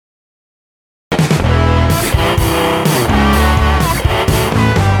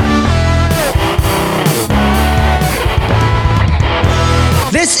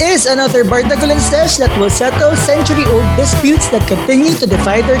is another Bardagulan sesh that will settle century-old disputes that continue to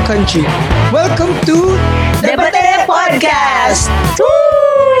divide our country. Welcome to Debate Podcast!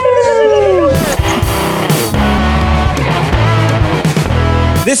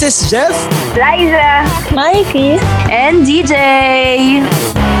 This is Jeff, Liza, Mikey, and DJ.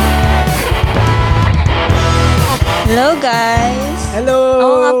 Hello guys! Hello!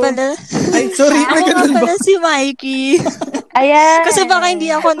 Ako nga pala. Ay, sorry. Ako nga pala si Mikey. Ayan. Kasi baka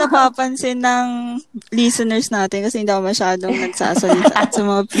hindi ako napapansin ng listeners natin kasi hindi ako masyadong nagsasalita sa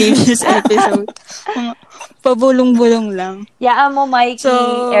mga previous episode. Mga pabulong-bulong lang. Yaan mo, Mikey,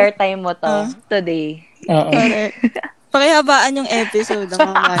 So, airtime mo to today. Oo. Pakihabaan yung episode ng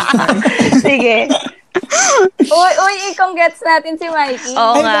mga Mikey. Sige. Uy, i-congrats natin si Mikey.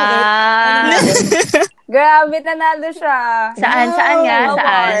 Oo nga. Grabe, nanalo siya. Saan nga?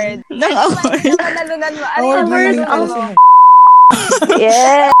 Saan? Ng award. Ano nalunan mo? Ano Award nalunan naman mo? pala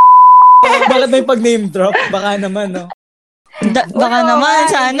Yeah. Bakit may pag-name drop? Baka naman, no? Baka naman,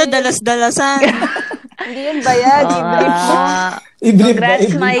 sa ano, dalas-dalasan. Hindi yun bayad. I-brief mo. I-brief ba?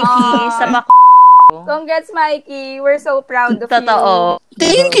 Congrats, Mikey, sa Congrats, Mikey. We're so proud of you. Totoo.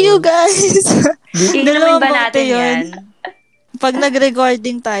 Thank you guys! Inumin ba Dalawang natin bote yan? Pag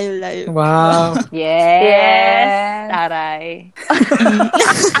nag-recording tayo live. Wow. Yes. Taray.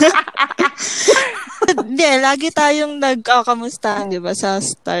 Hindi, lagi tayong nagkakamustahan, di ba, sa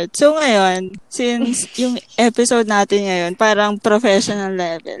start. So ngayon, since yung episode natin ngayon, parang professional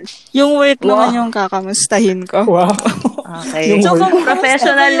level, yung work naman yung kakamustahin ko. Wow. Okay. Yung So, work. kung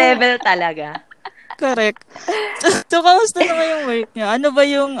professional level talaga. Correct. So, kamusta naman yung work nyo? Ano ba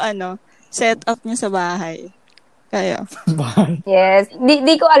yung, setup nyo sa bahay? Kayo. Bahan. Yes.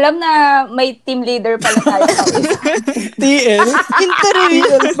 Di ko alam na may team leader pala tayo. TL? Interview.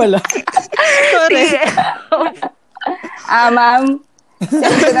 TL pala. Correct. Ma'am,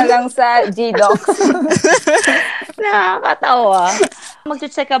 send ko na lang sa GDocs. Nakakatawa.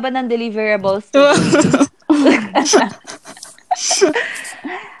 Mag-check ka ba ng deliverables today?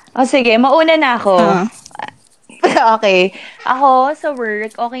 Sige, mauna na ako. Okay. Ako, sa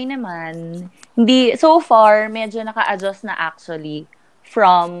work, okay naman. Hindi, so far, medyo naka-adjust na actually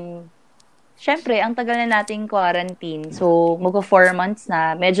from, syempre, ang tagal na nating quarantine. So, magka 4 months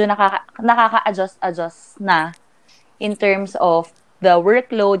na, medyo nakaka-adjust na in terms of the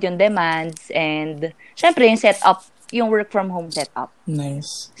workload, yung demands, and syempre, yung setup, yung work from home setup.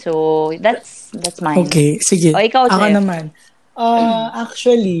 Nice. So, that's mine. Okay, sige. O, ikaw, Ako Jeff. naman.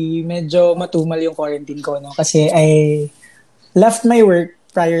 Actually, medyo matumal yung quarantine ko, no? Kasi I left my work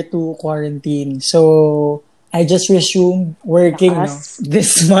prior to quarantine. So, I just resumed working, no?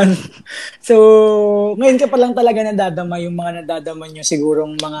 This month. So, ngayon ka pa lang talaga nadadama yung mga nadadama nyo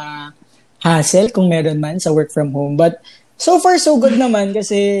sigurong mga hassle kung meron man sa work from home. But, so far, so good naman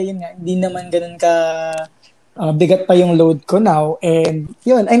kasi, yun nga, hindi naman ganun ka bigat pa yung load ko now. And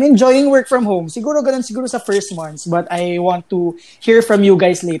yun, I'm enjoying work from home. Siguro ganun siguro sa first months. But I want to hear from you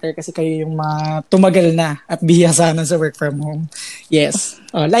guys later kasi kayo yung mga tumagal na at bihasa na sa work from home. Yes.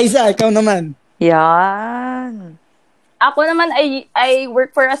 Liza, ikaw naman. Yan. Ako naman, I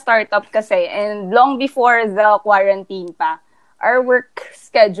work for a startup kasi, and long before the quarantine pa, our work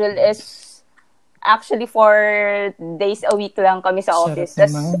schedule is actually 4 days a week lang kami sa office. Sarap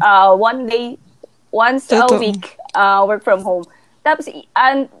Tapos, naman. 1 day, once a week, work from home. Tapos,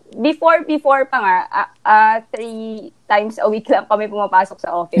 before pa nga, 3 times a week lang kami pumapasok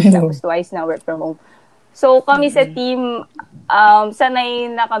sa office. Tapos, twice na work from home. So, kami sa team,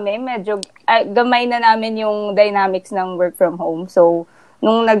 sanay na kami. Medyo, gamay na namin yung dynamics ng work from home. So,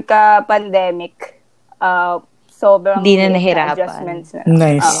 nung nagka-pandemic, sobrang Di na nahirapan. adjustments na.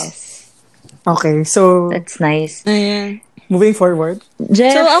 Nice. Okay, so That's nice. Ayan. moving forward.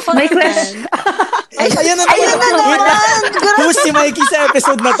 Jeff, So, ako may naman. question. Ay, ayan na naman. Wait lang. Host si Mikey sa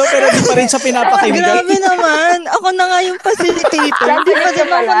episode na to pero di pa rin siya pinapakinggan. Grabe naman. Ako na nga yung facilitator. Hindi pa din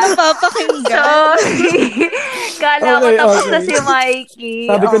ako napapakinggan. Sorry. Kala ko Okay, tapos okay. na si Mikey.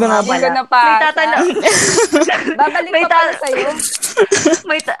 Sabi ko na nga Hindi pala. ko na pa. May tatanong. Babalik May pa pala sa'yo.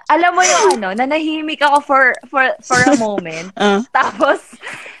 Alam mo yung nanahimik ako for a moment. Tapos,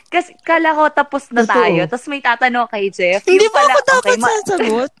 kasi kala ko tapos na tayo. Tapos may tatanong kay Jeff. Hindi Yung ba pala, ako dapat okay,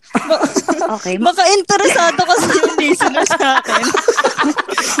 sasagot? Okay. Baka interesado kasi yung listeners natin.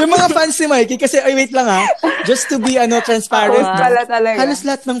 Yung mga fans ni Mikey, kasi, ay wait lang ha, just to be transparent, Oo, no? pala talaga. Halos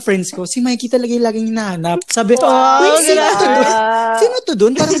lahat ng friends ko, si Mikey talaga yung laging hinahanap. Sabi, Wow, wait, sino to grabe. dun? Sino to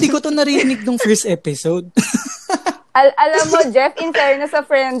dun? Parang di ko to narinig nung first episode. Alam mo, Jeff, in fairness sa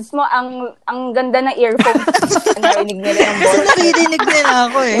friends mo, ang ganda ng earphones. Narinig nila yung Kasi boses. naririnig nila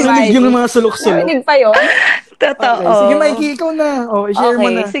ako eh. Narinig yung mga sulok-sulok. Narinig pa yun? Totoo. Okay. Sige, Mikey, ikaw na. I-share mo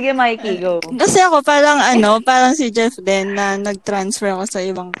na. Sige, Mikey, go. Kasi ako parang si Jeff din na nag-transfer ako sa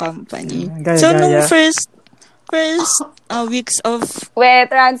ibang company. Gaya. Nung first weeks of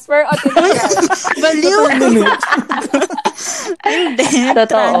Transfer o tinatry? baliw. Hindi.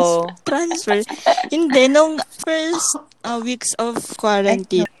 Totoo. Transfer. Hindi. Nung first weeks of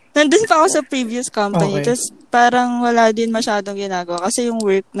quarantine, nandun pa ako sa previous company. Okay. Tapos parang wala din masyadong ginagawa. Kasi yung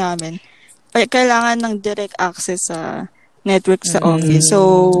work namin, kailangan ng direct access sa network sa office.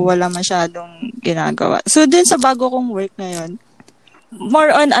 So, wala masyadong ginagawa. So, din sa bago kong work na yun,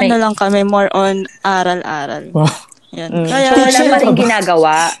 more on more on aral-aral. Wow. Yan. So, wala pa rin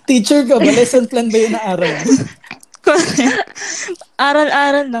ginagawa. Teacher ka ba? Lesson plan ba yun na araw?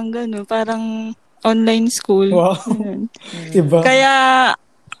 Aral-aral lang, gano'n. Parang online school. Wow. Ganun. Diba? Kaya,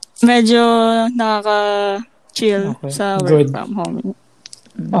 medyo nakaka-chill sa work Good. from home.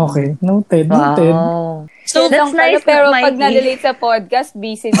 Okay. Noted. Wow. So, That's nice, pero Mikey. pag nalilate sa podcast,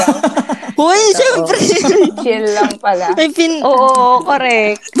 busy daw. Uy, syempre! Chill lang pala. Oo,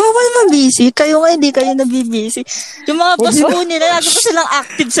 correct. Bawal mabisi. Kayo nga, hindi kayo nabibisi. Yung mga boss po nila, lagi pa silang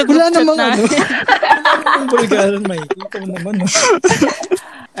active sa group Wala chat namang namin. Wala namang bulgaran, Mikey. Ikaw naman.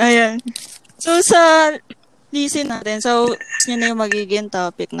 Ayan. So, sa listen natin, yun na yung magiging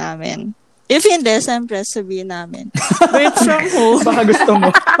topic namin. If hindi, siyempre, sabihin namin. Work from home. Baka gusto mo.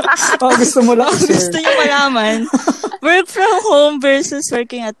 Baka gusto mo lang Gusto share. nyo malaman. Work from home versus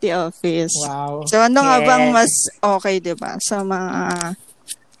working at the office. Wow. So, ano nga bang mas okay, diba? Sa mga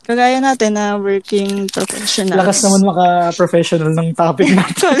kagaya natin na working professionals. Lakas naman maka-professional ng topic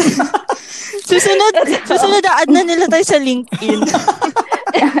natin. Susunod, add na nila tayo sa LinkedIn.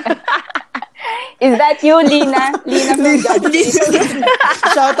 Is that you, Lina? Lina from Judge.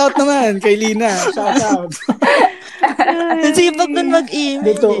 Shoutout naman kay Lina. Shoutout. Sipag nun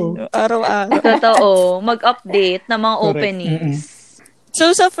mag-email. Totoo. Araw-araw. Totoo. Mag-update ng mga Correct. openings. So,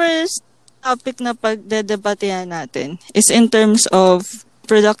 sa first topic na pagdedebatehan natin is in terms of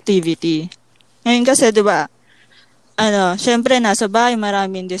productivity. Ngayon kasi, di ba, syempre, nasa bahay,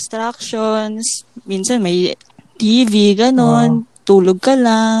 maraming distractions. Minsan may TV, ganon. Tulog ka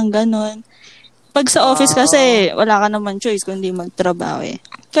lang, ganon. Pag sa office kasi, wala ka naman choice kundi magtrabaho eh.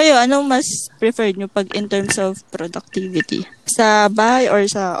 Kayo, anong mas preferred nyo pag in terms of productivity? Sa bahay or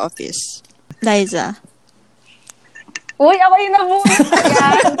sa office? Liza? Uy, ako yung namuna.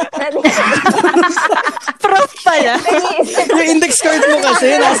 Prof pala. Yung index card mo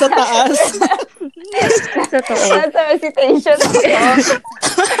kasi, nasa taas. Totoo. Nasa recitation ako.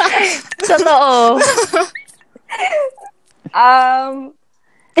 Totoo.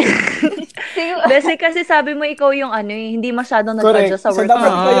 Siguro, Kasi sabi mo ikaw yung hindi masyadong Correct. nag-adjust sa So, work dapat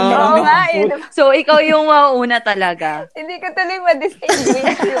from ikaw yung home. oo maraming nga, input. So, ikaw yung mauuna talaga. hindi ko tuloy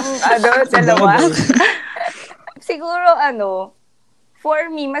ma-distinguish yung dalawa. Siguro,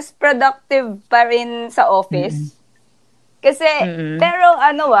 for me, mas productive pa rin sa office. Kasi, pero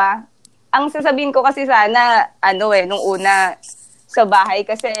ang sasabihin ko kasi sana, nung una, sa bahay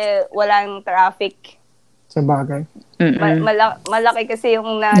kasi walang traffic. Sa bagay. Malaki kasi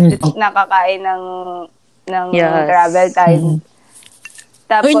yung nakakain ng Yes. travel time.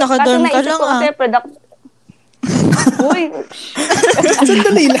 Tapos, Uy, nakadorm ka naisip lang, ko kasi Uy,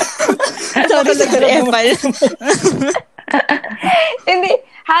 Sandali lang. Sorry, Epal. hindi,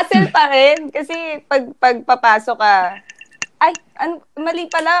 hassle pa rin. Kasi pag papasok ka, mali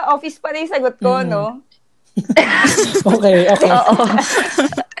pala, office pala yung sagot ko, no? Okay.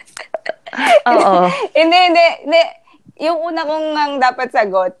 Oo. Hindi. Yung una kong ang dapat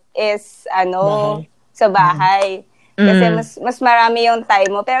sagot is, Bahay. sa bahay. Kasi mas marami yung time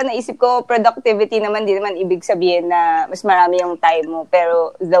mo. Pero naisip ko, productivity naman, di naman ibig sabihin na mas marami yung time mo.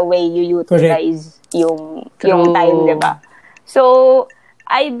 Pero the way you utilize yung time, di ba? So,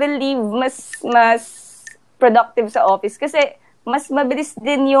 I believe mas productive sa office. Kasi mas mabilis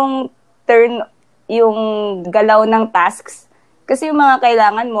din yung galaw ng tasks. Kasi yung mga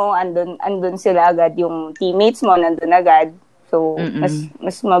kailangan mo, andun sila agad. Yung teammates mo, nandun agad. So,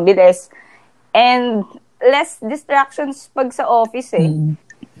 mas mabilis. And less distractions pag sa office eh.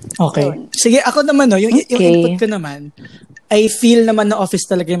 Okay. Sige, ako naman, yung input ko naman, I feel naman na office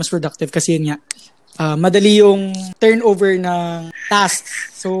talaga yung mas productive kasi yun nga, madali yung turnover ng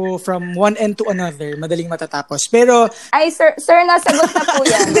tasks. So, from one end to another, madaling matatapos. Pero, Sir, nasagot na po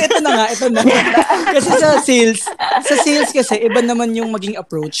yan. ito na. Kasi sa sales kasi, iba naman yung maging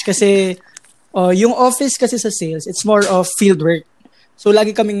approach. Kasi, yung office kasi sa sales, it's more of field work. So,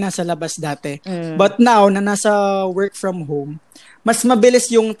 lagi kaming nasa labas dati. But now, na nasa work from home, mas mabilis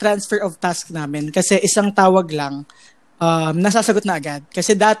yung transfer of task namin. Kasi isang tawag lang, nasasagot na agad.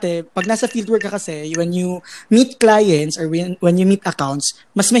 Kasi dati, pag nasa fieldwork ka kasi, when you meet clients or when you meet accounts,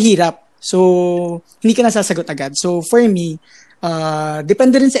 mas mahirap. So, hindi ka nasasagot agad. So, for me,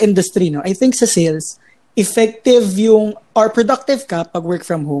 depende rin sa industry, no? I think sa sales, effective yung, or productive ka pag work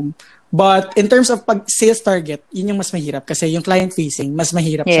from home. But in terms of pag sales target, yun yung mas mahirap kasi yung client facing, mas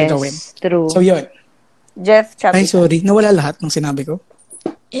mahirap siya gawin. True. So, yun. Jeff, Shopee. Ay, sorry. Nawala lahat ng sinabi ko.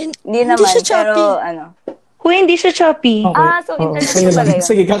 Hindi naman, siya Shopee. pero ano. Hindi siya Shopee. Okay. So internet Sige ko pala lang. yun.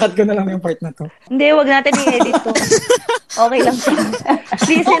 Sige, kakat ko na lang yung part na to. Hindi, wag natin i-edit to. Okay lang siya.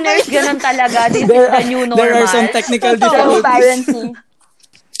 Listeners, ganun talaga. This is the new normal. There are some technical difficulties. Transparency.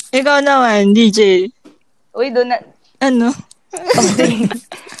 Ikaw naman, DJ. Uy, doon na. Ano?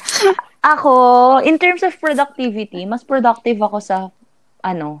 Ako, in terms of productivity, mas productive ako sa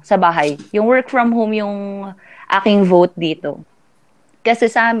bahay. Yung work from home yung aking vote dito. Kasi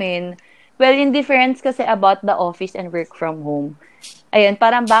sa amin, well, in difference kasi about the office and work from home. Ayun,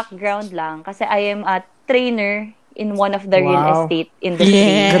 parang background lang. Kasi I am a trainer in one of the real estate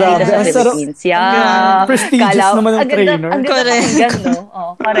industry Grabe, sa ang sarap. Philippines. Yeah. Prestigious naman ng trainer. Ang ganda Correct. pakinggan, no?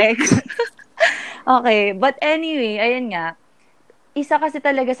 Correct. Okay, but anyway, ayun nga. Isa kasi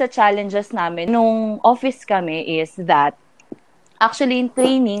talaga sa challenges namin nung office kami is that actually in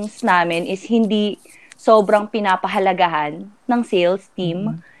trainings namin is hindi sobrang pinapahalagahan ng sales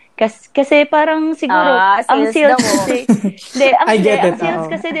team. Kasi parang siguro ang sales kasi ang sales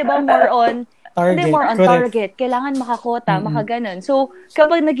kasi 'di ba more on target. Kailangan makakota, makaganon. So,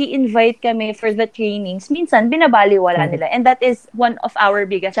 kapag nag-i-invite kami for the trainings, minsan binabaliwala nila. And that is one of our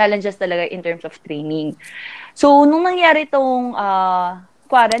biggest challenges talaga in terms of training. So, nung nangyari tong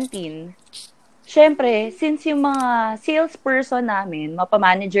quarantine, syempre, since yung mga salesperson namin,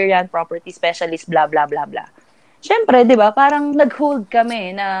 mapa-manager yan, property specialist, blah, blah, blah, blah. Syempre, di ba, parang nag-hold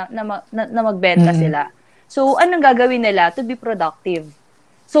kami na magbenta sila. So, anong gagawin nila to be productive?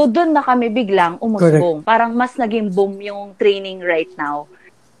 So, doon na kami biglang umusbong. Parang mas naging boom yung training right now.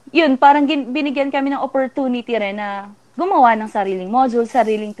 Yun, parang binigyan kami ng opportunity rin na gumawa ng sariling module,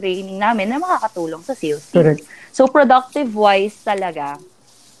 sariling training namin na makakatulong sa sales team. Correct. So, productivity-wise,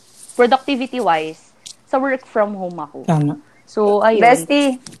 sa work from home ako. Tama. So, ayun.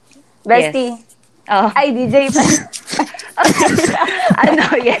 Bestie. Yes. Ay, DJ pa.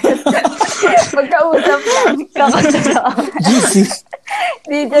 Yes. Magkausap lang. GC.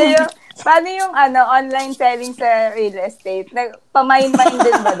 DJ, paano yung online selling sa real estate? Pamain-main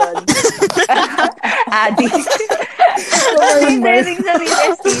din ba doon? Adi. Selling sa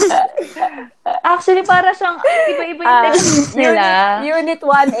real estate. Actually, para siyang iba-iba yung techniques nila. Unit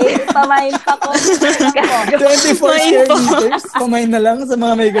 1A, pamain pa ko. 24 square meters. Pamain na lang. Sa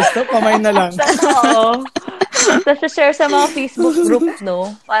mga may gusto, pamain na lang. Oo. Tapos share sa mga Facebook group,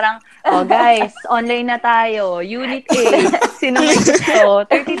 no? Parang, guys, online na tayo. Unit A. Sino may gusto?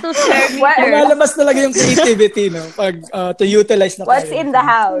 32 square meters. Lalabas talaga yung creativity, no? Pag to utilize na What's tayo. in the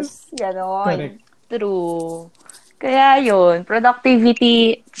house? Ganon. Correct. True. Kaya yun,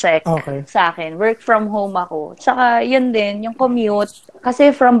 productivity check sa akin. Work from home ako. Tsaka yun din, yung commute. Kasi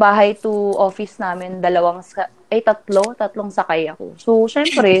from bahay to office namin, tatlong sakay ako. So,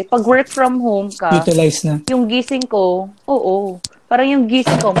 syempre, pag work from home ka, Utilize na. yung gising ko, parang yung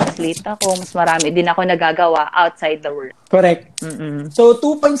gising ko, mas late ako, mas marami din ako nagagawa outside the work. Correct. So,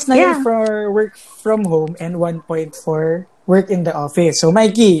 2 points na yun Yeah. for work from home and 1 point for work in the office. So,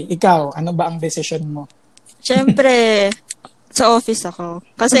 Mikey, ikaw, ano ba ang decision mo? Siyempre, sa office ako.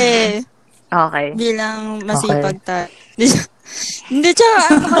 Kasi, Okay. bilang masipag Hindi,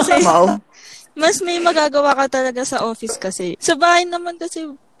 tsaka kasi, mas may magagawa ka talaga sa office kasi. Sa bahay naman kasi,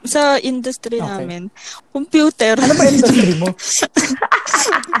 sa industry namin, computer. Ano ba industry mo?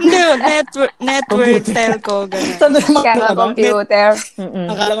 Hindi, network, telco, gano'n. Saan naman Kaya computer.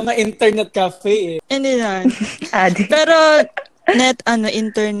 Akala ko nga internet cafe eh. Hindi naman. Adi. Pero,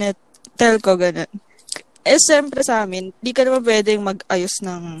 internet, telco, gano'n. Siyempre sa amin, di ka naman pwedeng mag-ayos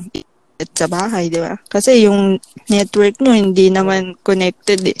ng internet sa bahay, di ba? Kasi yung network nyo, hindi naman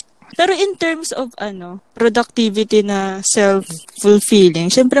connected eh. Pero in terms of productivity na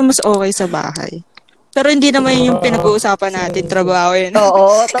self-fulfilling, syempre mas okay sa bahay. Pero hindi naman yung pinag-uusapan natin, trabaho yun.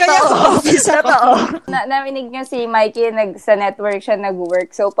 Oo, totoo. Kaya office ako. Totoo. Naminig nyo si Mikey, sa network siya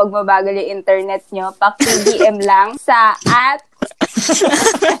nag-work. So, pag mabagal yung internet nyo, pak-DM lang sa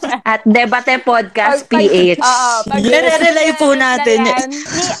At Debate Podcast PH. Nare-relay po natin. Ni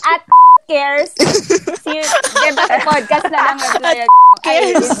at cares. Si Debate Podcast na lang reply.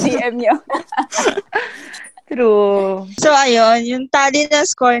 Cares. DM nyo. True. So, ayun, yung tally na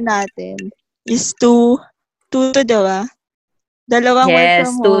score natin is 2-2, diba? Dalawang work Yes,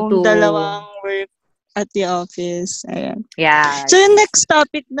 from home, 2-2. dalawang work at the office. Ayan. Yeah. So, yung next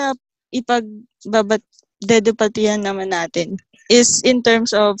topic na dedebatihan naman natin is in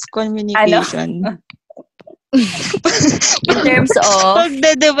terms of communication. In terms of?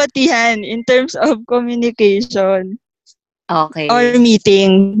 Pagdedebatihan in terms of communication. Okay. Or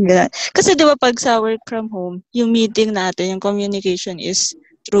meeting. Kasi di ba pag sa work from home, yung meeting natin, yung communication is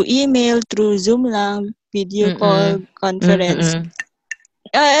through email, through Zoom lang, video call, conference.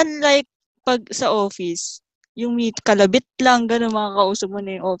 And like pag sa office, yung kalabit lang, gano'n makakausap mo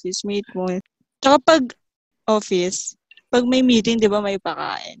na yung office mate mo. Tsaka pag office, pag may meeting, di ba may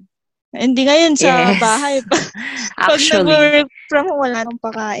pakain. Hindi ngayon sa bahay. Pag nag-work from home, wala nang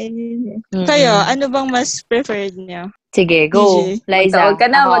pakain yun. Kayo, ano bang mas preferred niyo? Sige, go. DJ. Liza.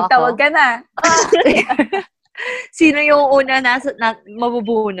 Magtawag ka na. Sino yung una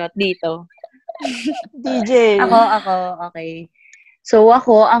mabubunot dito? DJ. Ako. Okay. So,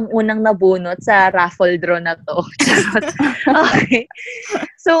 ako ang unang nabunot sa raffle draw na to. Okay.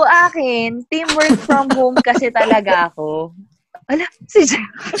 So, akin, teamwork from home kasi talaga ako.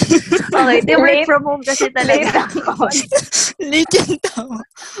 Okay, teamwork from home kasi talaga ako. Late yung tao.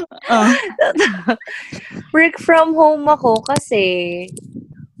 Work from home ako kasi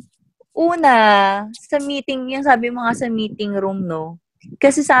una, sa meeting, yung sabi mo nga sa meeting room, no?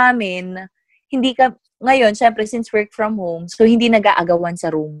 Kasi sa amin, ngayon, syempre, since work from home, so hindi nag-aagawan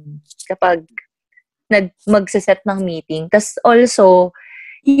sa room kapag magsaset ng meeting. Tapos also,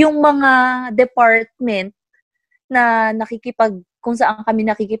 yung mga department na kung saan kami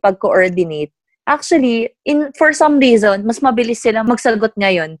nakikipag-coordinate, actually, for some reason, mas mabilis silang magsagot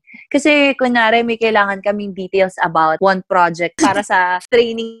ngayon. Kasi, kunyari, may kailangan kaming details about one project para sa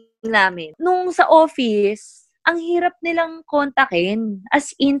training namin. Nung sa office, ang hirap nilang kontakin.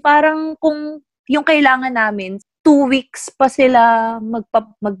 As in, parang kung yung kailangan namin, 2 weeks pa sila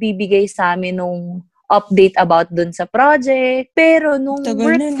magbibigay sa amin nung update about dun sa project. Pero nung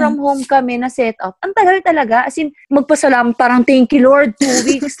work from home kami na set up, ang tagal talaga. As in, magpasalamat, parang thank you Lord, 2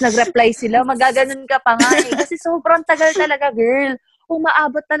 weeks, nag-reply sila. Magaganon ka pa nga eh. Kasi sobrang tagal talaga, girl.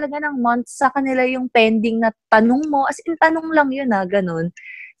 Umaabot talaga ng months sa kanila yung pending na tanong mo. As in, tanong lang yun ganun.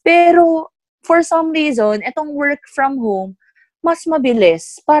 Pero, for some reason, itong work from home, mas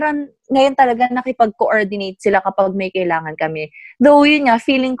mabilis. Parang ngayon talaga nakipag-coordinate sila kapag may kailangan kami. Though yun nga,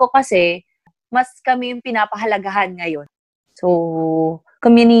 feeling ko kasi, mas kami yung pinapahalagahan ngayon. So,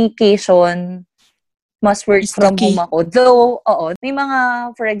 communication, mas work from home ako. Though, may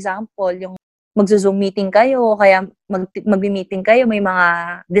mga, for example, yung magzo-Zoom meeting kayo, kaya mag-meeting kayo, may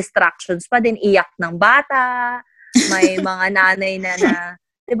mga distractions pa din, iyak ng bata, may mga nanay na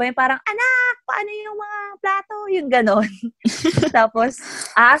diba yung parang, anak, paano yung mga plato? Yung ganon. Tapos,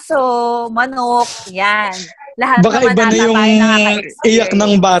 aso, manok, yan. Lahat baka naman iba na yung iyak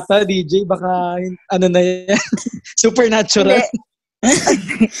ng bata, DJ. Baka, na yan. Supernatural.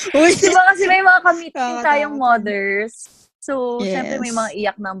 Diba kasi may mga ka-meeting tayong mothers. So, syempre may mga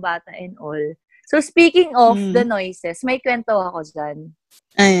iyak ng bata and all. So, speaking of the noises, may kwento ako dyan.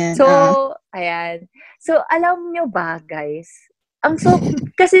 Ayan. Ayan. So, alam nyo ba, guys?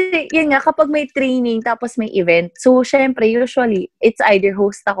 Kasi yun nga, kapag may training tapos may event, so syempre, usually, it's either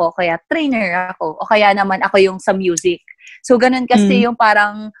host ako, kaya trainer ako, o kaya naman ako yung sa music. So, ganun kasi yung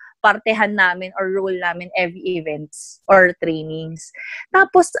parang partehan namin or role namin every events or trainings.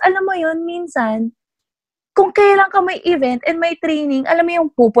 Tapos, alam mo yun, minsan, kung kailan ka may event and may training, alam mo yung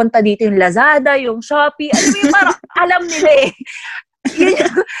pupunta dito yung Lazada, yung Shopee, alam mo yung parang alam nila eh.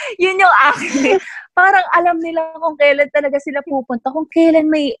 Yun yung akin. Parang alam nila kung kailan talaga sila pupunta, kung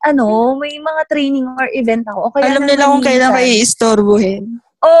kailan may mga training or event ako. O kaya alam nila kung kailan kayo istorbohin.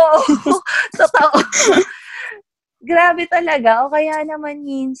 Oo. Totoo. Grabe talaga. O kaya naman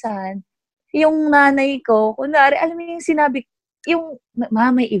minsan, yung nanay ko, kunwari, alam mo yung sinabi,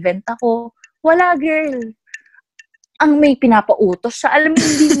 may event ako. Wala, girl. Ang may pinapautos siya. Alam mo,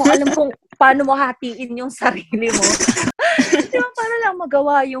 hindi mo alam kung paano mo hatiin yung sarili mo. Diba, para lang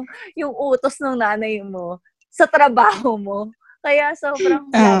magawa yung utos ng nanay mo sa trabaho mo. Kaya sobrang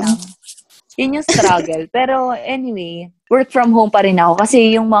lang. Yun yung struggle. Pero anyway, work from home pa rin ako.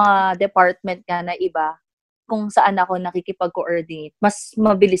 Kasi yung mga department nga na iba, kung saan ako nakikipag-coordinate, mas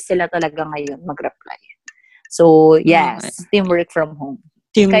mabilis sila talaga ngayon mag-reply. So, yes, teamwork from home.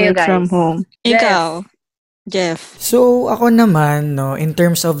 Teamwork from home. Ikaw, Jeff. So, ako naman, in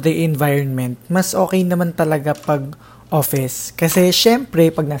terms of the environment, mas okay naman talaga pag office. Kasi,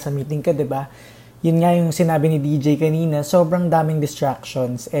 syempre, pag nasa meeting ka, diba? Yun nga yung sinabi ni DJ kanina, sobrang daming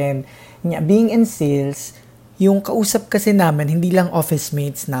distractions. And, being in sales, yung kausap kasi namin, hindi lang office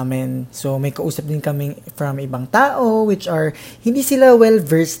mates namin. So, may kausap din kami from ibang tao, which are, hindi sila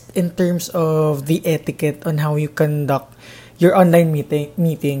well-versed in terms of the etiquette on how you conduct your online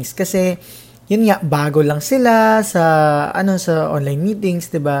meetings. Kasi, yun nga, bago lang sila sa online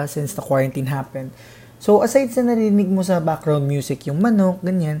meetings, 'di ba? Since the quarantine happened. So, aside sa narinig mo sa background music, yung manok,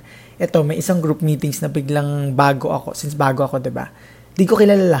 ganyan, eto, may isang group meetings na biglang bago ako, 'di ba? Di ko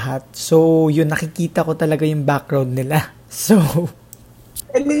kilala lahat. So, yun, nakikita ko talaga yung background nila. So,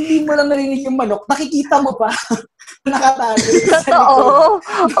 and hindi mo lang narinig yung manok, nakikita mo pa. Nakatago. Totoo.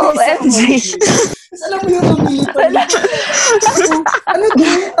 OMG. Tapos alam mo yung lumilipad. Ano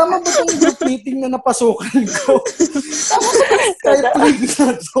din? Tama ba itong group meeting na napasukan ko? Tama ba yung Skype link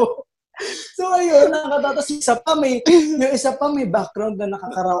na to? So ayun, nakatatas yung isa pa may background na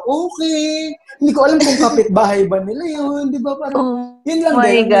nakakaraoke. Hindi ko alam kung kapitbahay ba nila yun. Di ba? Parang, yun lang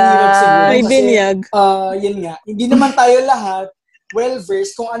din. Mahirap siguro. May binyag. Yun nga. Hindi naman tayo lahat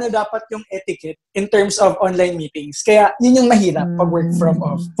well-versed kung ano dapat yung etiquette in terms of online meetings. Kaya yun yung mahirap pag work from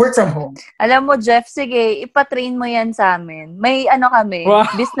home. Alam mo, Jeff, sige, ipatrain mo yan sa amin. May kami,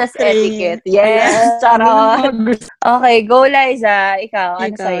 business etiquette. Yes, charot. Okay, go Liza. Ikaw,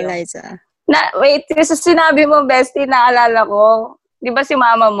 ano sa'yo? Liza. Wait, kasi sinabi mo, bestie, naalala ko. Di ba si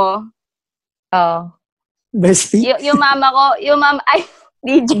mama mo? Oh. bestie? Yung mama ko,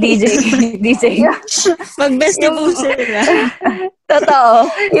 DJ. Mag-bestie po sila. Totoo.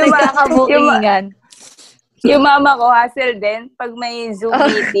 Yung nagkakabukingan. Yung mama ko, hassle din pag may Zoom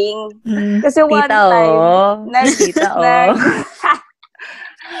meeting. Kasi one Tita, time, Tita,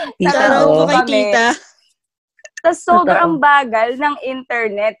 kay tita. Tapos sobrang bagal ng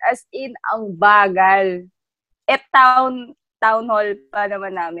internet, as in, ang bagal. Town hall pa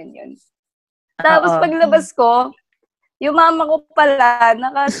naman namin yun. Tapos paglabas ko, yung mama ko pala,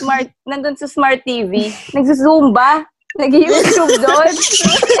 nandun sa Smart TV, nagsusumba, nag-YouTube doon.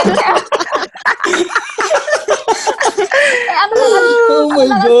 Ang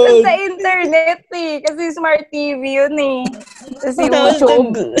lakas sa internet kasi Smart TV yun Kasi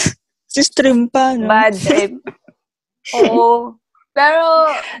YouTube. Si-stream pa, no? Bad trip. Oo. Pero,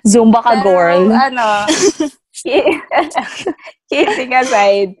 Zumba ka, girl. Kidding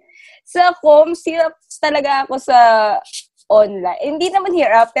aside, sa comms, hirap talaga ako sa online. Hindi naman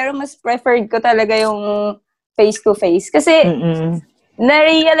hirap, pero mas preferred ko talaga yung face-to-face. Kasi,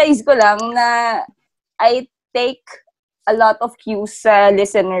 na-realize ko lang na I take a lot of cues sa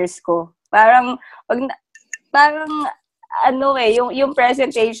listeners ko. Yung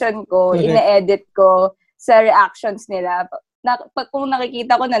presentation ko, ina-edit ko sa reactions nila. Kung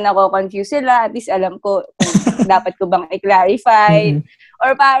nakikita ko na nako-confuse sila, at least alam ko kung dapat ko bang i-clarify.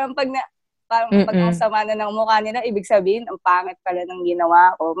 Or parang pag ang sama na ng mukha nila, ibig sabihin, ang pangit pala ng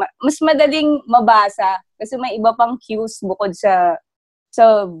ginawa ko. Mas madaling mabasa kasi may iba pang cues bukod sa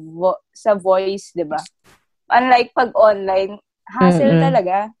voice, di ba? Unlike pag online, hassle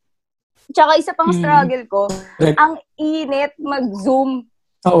talaga. Tsaka isa pang struggle ko, ang init mag-Zoom.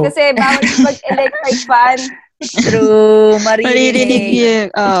 Oo. Kasi bawal mag-electric fan. True, maririnig.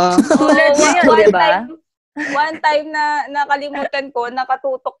 Tulad na yun, di ba? One time na nakalimutan ko,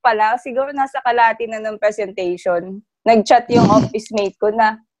 nakatutok pala, siguro nasa kalahati na ng presentation. Nag-chat yung office mate ko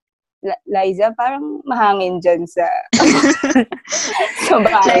na, Liza, parang mahangin dyan sa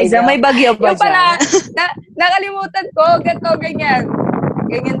bahay. Liza, may bagyo ba yung pala, nakalimutan ko, ganyan.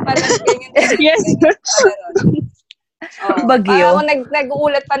 Ganyan pala. Yes. Bagyo. Parang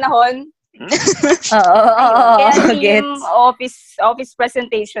nag-uulat panahon. Oo. Kaya office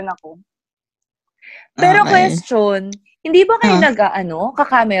presentation ako. Pero question, hindi ba kayo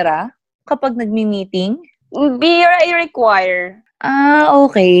kakamera kapag nagmi-meeting? I-require.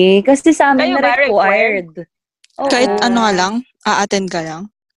 Okay. Kasi sa amin Kayo ba required. Kahit lang, a-attend ka lang.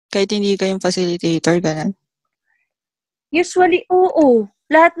 Kahit hindi ka yung facilitator, ganun. Usually, oo.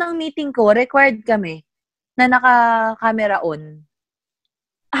 Lahat ng meeting ko, required kami na naka-camera on.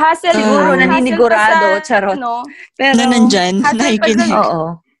 Hassle. Siguro, naninigurado, charot. Pero, na nandyan, nakikinig.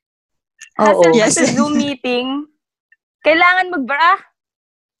 Oo. Hassle yes. Sa Zoom meeting, kailangan mag-bra.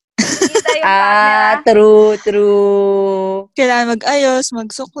 True. Kailangan mag-ayos,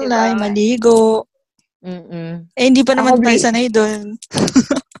 magsuklay, maligo. Hindi pa naman tayo sanay doon.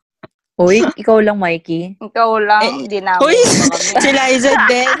 Uy, ikaw lang, Mikey. Ikaw lang, hindi namin. Uy, si Liza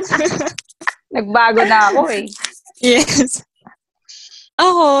din. Nagbago na ako Yes.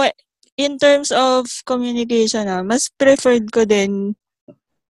 Ako, in terms of communication, mas preferred ko din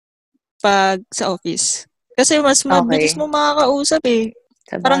pag sa office. Kasi mas mabilis mo makakausap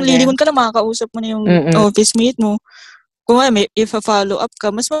Parang lilingon ka na makakausap mo na yung office mate mo. kung may if-follow up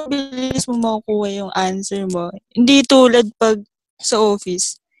ka, mas mabilis mo makukuha yung answer mo. Hindi tulad pag sa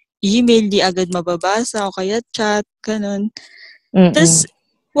office, email, di agad mababasa o kaya chat, ganun. Tapos,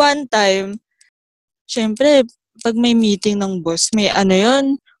 one time, syempre, pag may meeting ng boss, may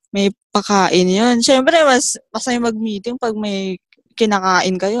may pakain yun. Syempre, mas masaya mag-meeting pag may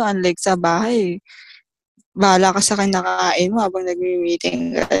kinakain kayo, unlike sa bahay. Bahala ka sa kinakain mo habang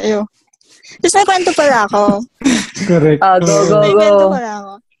nag-meeting kayo. Tapos may kwento pala ako. Correct. May kwento pala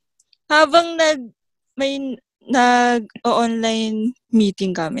ako. Habang may nag-online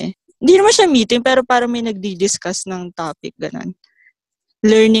meeting kami. Hindi naman siya meeting, pero parang may nagdi-discuss ng topic, ganun.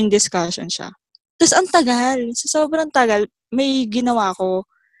 Learning discussion siya. Tapos ang tagal. Sobrang tagal. May ginawa ko.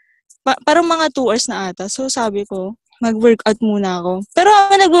 Parang mga 2 hours na ata. So sabi ko, mag-workout muna ako. Pero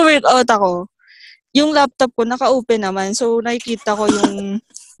habang nag-workout ako, yung laptop ko naka-open naman. So nakikita ko yung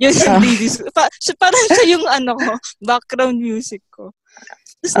parang siya yung ko, background music ko.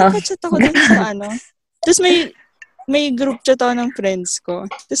 Tapos napachat ako dun sa Tapos may group chat ako ng friends ko.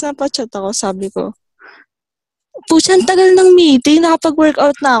 Tapos napachat ako, sabi ko, pucha, ang tagal ng meeting,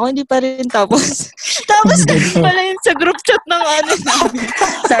 nakapag-workout na ako, hindi pa rin tapos. Tapos pala yun sa group chat ng namin.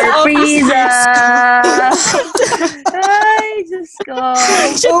 Surprise! Ay, Diyos ko.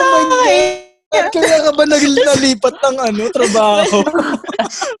 Oh my God! Kaya ka ba nalipat ng trabaho?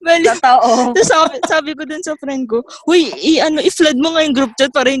 Totoo. Tapos sabi ko dun sa friend ko, uy, i-flood mo nga yung group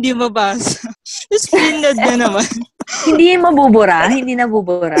chat para hindi mabasa. Tapos flood niya naman. Hindi mabubura? Hindi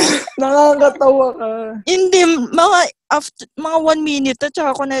nabubura? Nakakatawa ka. Hindi, mga 1 minute at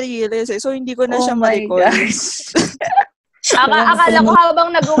saka ko na-realize So, hindi ko na siya ma-recall. Akala ko habang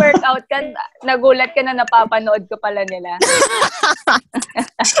nag-workout ka, nagulat ka na napapanood ko pala nila.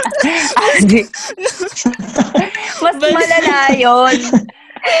 Mas malala yun.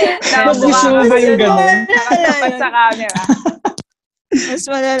 Mag-isuba yung gano'n. Nakatapat sa camera. Mas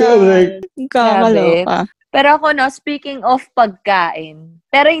malala. Kakaloka. Pero ako, speaking of pagkain,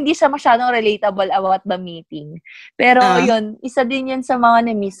 pero hindi siya masyadong relatable about the meeting. Pero yun, isa din yun sa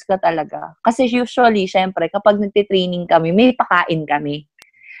mga na-miss ko talaga. Kasi usually, syempre, kapag nagtitraining kami, may pakain kami.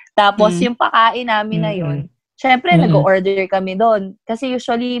 Tapos, yung pakain namin na yun, syempre, nag-order kami doon. Kasi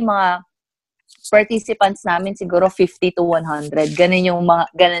usually, mga participants namin, siguro 50 to 100.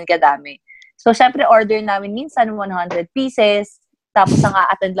 Ganun kadami. So, syempre, order namin minsan 100 pieces. Tapos ang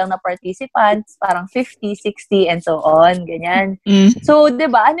a-attend lang na participants, parang 50, 60, and so on. Ganyan. So, di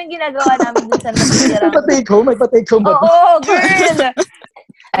ba, anong ginagawa namin dun sa nasirang? May pa-take home ba? Oo, girl!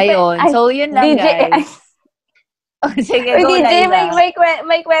 Ayun. So, yun lang, guys. Sige, go, DJ, Liza.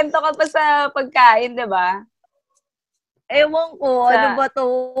 may kwento ka pa sa pagkain, di ba? Ewan ko, ano ba to?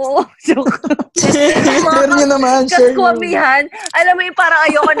 Share nyo naman. Kaskwamihan. Alam mo yung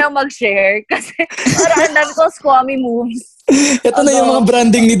parang ayoko na mag-share kasi parang ang dami ko squammy moves. Ito na yung mga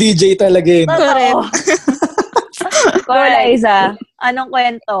branding ni DJ talaga yun. Correct. Liza, anong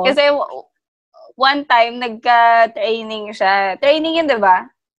kwento? Kasi one time, nagka-training siya. Training yun, di ba?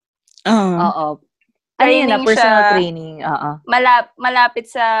 Oo. Ano yun na? Personal training. Oo.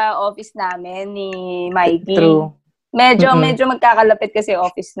 Malapit sa office namin ni Mikey. True. Medyo magkakalapit kasi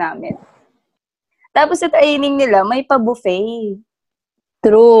office namin. Tapos sa training nila, may pa-buffet.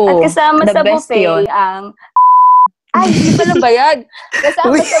 True. At kasama The sa best buffet, yun. hindi pala bayad.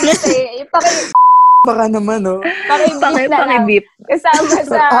 Kasama sa buffet, Baka naman, no? Pakibip. Kasama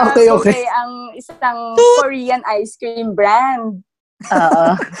sa Okay. buffet ang isang Korean ice cream brand. Oo.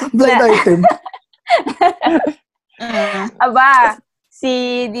 Blind item. Aba,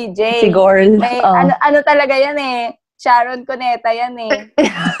 si DJ. Si Gorl. Ano talaga yan eh. Sharon Cuneta yan eh.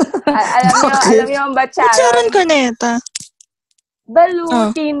 Alam niyo ang ba Sharon? Sharon Cuneta.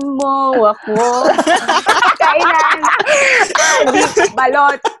 Balutin mo ako. Kainan.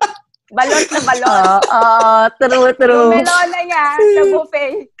 Balot. Balot na balot. True. Yung melona niya sa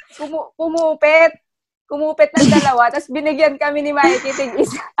buffet, kumupit ng 2, tapos binigyan kami ni Mikey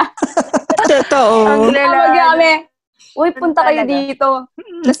tig-isa. Totoo. Ang kami, uy, punta kayo dito.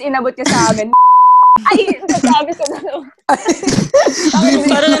 Tapos inabot niya sa amin. Ay, sabi ko na.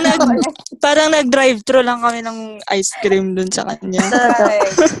 Parang nag-drive-thru lang kami ng ice cream dun sa kanya.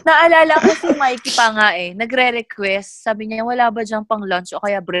 Naalala ko si Mikey pa nga nagre-request. Sabi niya, wala ba dyan pang lunch o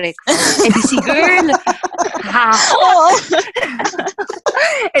kaya breakfast? Si girl! Oo.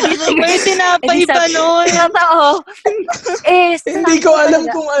 May tinapay pa nun. Totoo. Hindi ko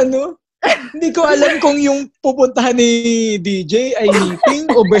alam kung ano. Hindi ko alam kung yung pupuntahan ni DJ ay meeting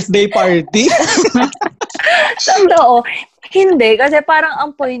o birthday party. Totoo. Hindi, kasi parang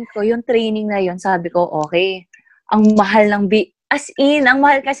ang point ko, yung training na yun, sabi ko, okay, ang mahal ng As in, ang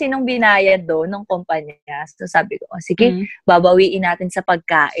mahal kasi nung binayad do, nung kumpanya. So sabi ko, sige, babawiin natin sa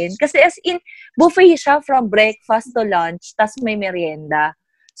pagkain. Kasi as in, buffet siya from breakfast to lunch, tas may merienda.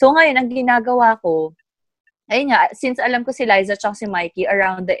 So ngayon, ang ginagawa ko, ayun nga, since alam ko si Liza at si Mikey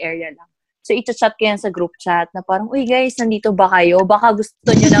around the area lang. So, ito-chat ko yan sa group chat na parang, uy guys, nandito ba kayo? Baka gusto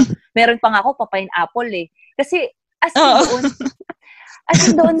nyo ng, meron pa nga ako, pa-pineapple eh. Kasi, as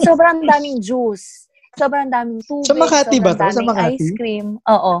in doon, sobrang daming juice. Sobrang daming tubig. Sa Makati ba to? Sa Sobrang daming Makati? ice cream.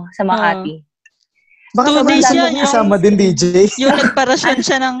 Oo, sa Makati. Baka 2 days sabihin yan, mo kasama din, DJ. Yung nagparasyon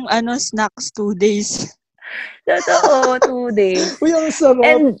siya ng snacks 2 days. Totoo, 2 days. Uy, ang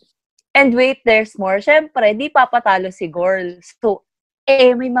sarap. And wait, there's more. Siyempre, di papatalo si girl. So,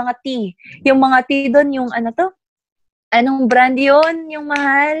 may mga tea. Yung mga tea doon, yung ano to? Anong brand yun? Yung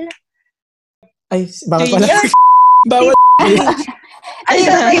mahal? Ay, bawal pala. Bawal. Ay,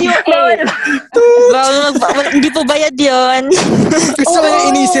 Hindi po bayad yun. Gusto ko yung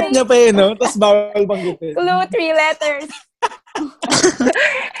inisip niya pa eh, no? Tapos bawal banggitin. Clue, 3 letters.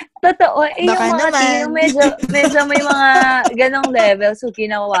 Totoo. Yung Baka mga naman. tea, medyo may mga ganong level. So,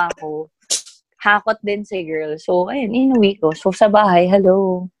 ginawa ko. Hakot din si girl. So, ayun, inuwi ko. So, sa bahay,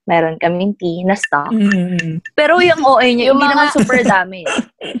 hello, meron kaming tea na stock. Pero yung OA niya, Yung hindi mga- naman super dami.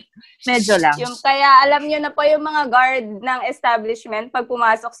 Medyo lang. Kaya alam nyo na po yung mga guard ng establishment, pag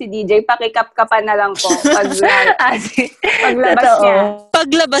pumasok si DJ, pakikap-kapan na lang po. Paglabas Totoo. niya.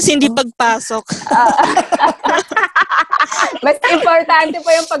 Paglabas, hindi pagpasok. Mas importante po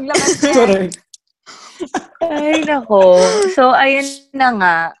yung paglabas niya. Correct. Ay, nako. So, ayun na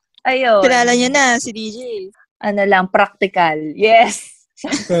nga. Ayun. Kilala niyo na si DJ. Ano lang, practical. Yes.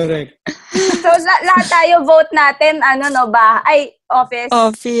 Correct. So, lahat tayo vote natin, office.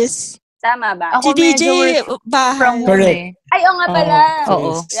 Office. Tama ba? Ako Si DJ, from bahay. home Correct. eh. Ay, oo nga pala. Oo.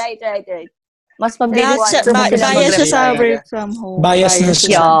 Right. Mas mabilis. Lahat siya, From home bias siya sa mag-reply. work from home. Bias na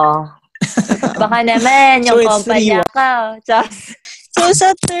siya. Yeah. Baka naman, yung So, it's kumpanya ka. Just, So, sa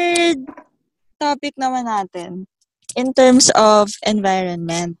third topic naman natin, in terms of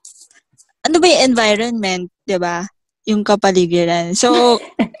environment. Ano ba yung environment, di ba? Yung kapaligiran. So,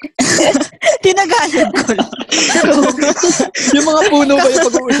 tinagalog ko lang. Yung mga puno ba yung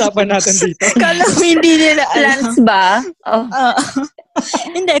pag-uusapan natin dito? Kala mo hindi nila alam. plants ba? Oh.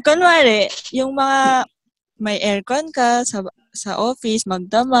 Hindi, kunwari, yung mga may aircon ka sa office,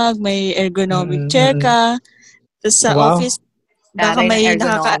 magdamag, may ergonomic chair ka. Tapos sa Wow. office, baka Taray may ng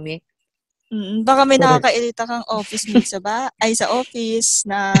ergonomic. baka may Correct. nakakairita kang office mate sa office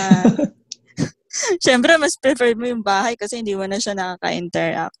na syempre mas prefer mo yung bahay kasi hindi mo na siya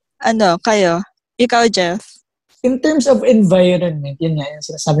nakaka-interact. Ano, kayo? Ikaw, Jeff? In terms of environment, yun nga, yung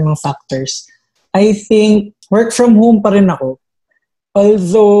sinasabi mong factors. I think work from home pa rin ako.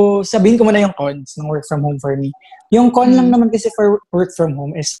 Although, sabihin ko muna yung cons ng work from home for me. Yung con lang naman kasi for work from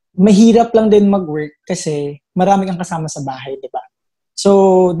home is mahirap lang din mag-work kasi marami kang kasama sa bahay, di ba? So,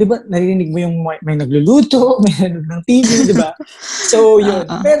 di ba, narinig mo yung may nagluluto, may nanonood ng TV, di ba? So, yun.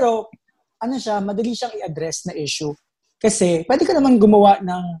 Pero, ano siya, madali siyang i-address na issue. Kasi, pwede ka naman gumawa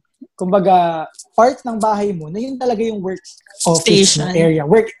ng, kumbaga, part ng bahay mo na yun talaga yung work office Station. na area.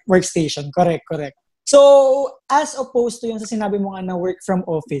 Workstation. Correct. So, as opposed to yung sa sinabi mo nga na work from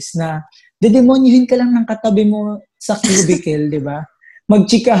office na dedemonyuhin ka lang ng katabi mo sa cubicle, di ba?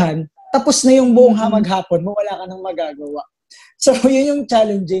 Magchikahan, tapos na yung buong maghapon mo, wala ka nang magagawa. So, yun yung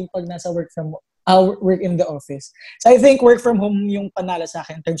challenging pag nasa work in the office. So, I think work from home yung panalo sa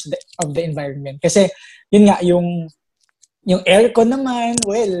akin in terms of the environment. Kasi, yun nga, yung aircon naman,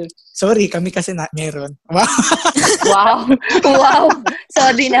 well, sorry, kami kasi meron. Wow.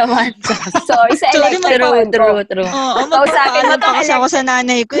 Sorry naman. Sorry sa electric. True. Oo, Kausapin mo magpapaalam to, pa kasi ako sa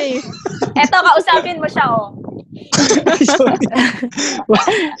nanay ko eh. Eto, kausapin mo siya, oh. Sorry.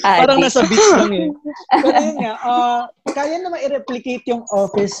 Parang Adi. nasa beach lang eh. Pero yun nga, kaya naman i-replicate yung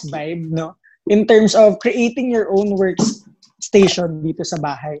office vibe, no? In terms of creating your own workstation dito sa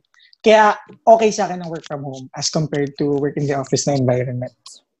bahay. Kaya okay sa akin ang work from home as compared to work in the office na environment.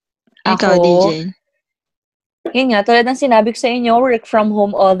 Ikaw, Ako, DJ. Yun nga, tulad ng sinabi ko sa inyo, work from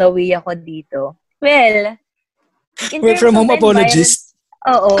home all the way ako dito. Well, in Work terms from of home apologist.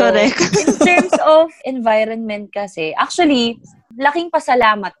 Oo. Correct. In terms of environment kasi, actually, laking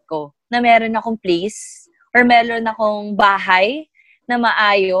pasalamat ko na meron akong place or meron akong bahay na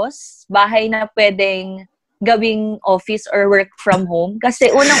maayos, bahay na pwedeng gawing office or work from home.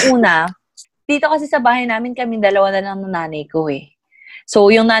 Kasi unang-una, dito kasi sa bahay namin kami dalawa na lang ng nanay ko eh. So,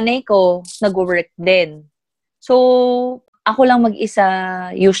 yung nanay ko, nag-work din. So, ako lang mag-isa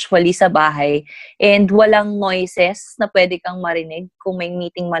usually sa bahay and walang noises na pwede kang marinig. Kung may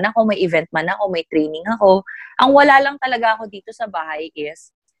meeting man ako, may event man ako, may training ako. Ang wala lang talaga ako dito sa bahay is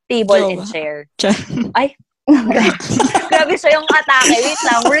table and chair. Ay, grabe siya yung atake. Wait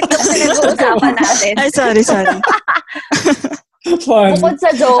lang, work yung pinag-uusapan natin. Ay, sorry. Fun. Bukod sa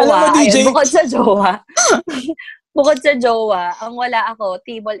jowa, Alam mo, DJ? bukod sa jowa, ang wala ako,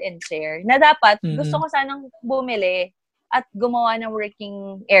 table and chair. Na dapat, gusto ko sanang bumili at gumawa ng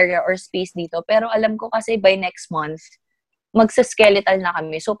working area or space dito. Pero alam ko kasi by next month, magsa-skeletal na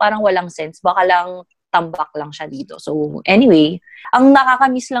kami. So parang walang sense. Baka lang tambak lang siya dito. So anyway, ang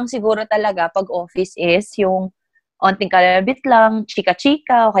nakakamiss lang siguro talaga pag office is yung onting kalabit lang,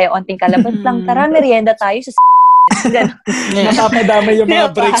 chika-chika, o kaya onting kalabit lang, tara, merienda tayo sa Napapadama yung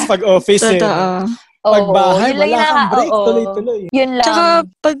mga breaks pag office eh. Totoo. Pag bahay, yun wala lang kang break. oo. Tuloy-tuloy. Yun lang. Tsaka,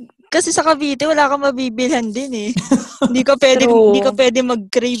 kasi sa Cavite, wala kang mabibilhan din eh. Hindi ka pwede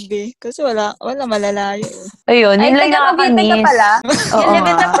mag-crave eh. Kasi wala malalayo eh. Ayun, yun lang taga Cavite ka pala. You live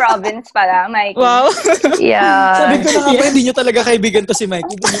in the province pala, Mike. Wow. Yeah. Sabi ko na nga ba, hindi nyo talaga kaibigan to si Mike.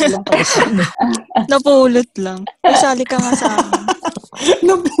 Hindi nyo alam pa saan. Napulot lang. Kasali ka nga sa amin.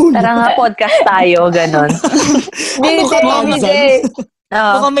 Napulot. Tara nga, podcast tayo, ganon. DJ.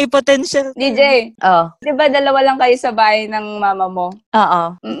 Baka may potential. DJ, Oh. di ba dalawa lang kayo sa bahay ng mama mo? Oo.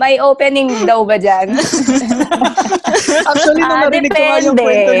 May opening daw ba dyan? Actually, nung narinig ko nga yung Depende.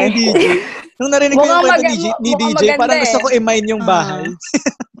 kwento ni DJ, nung narinig ko yung Mukhang kwento ni mukhang DJ, maganda parang gusto eh. ko i-mine yung bahay.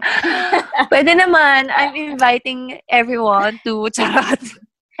 Pwede naman, I'm inviting everyone to charot.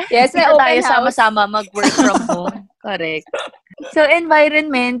 Yes, may Dito open tayo house. sama-sama mag-work from home. Correct. So,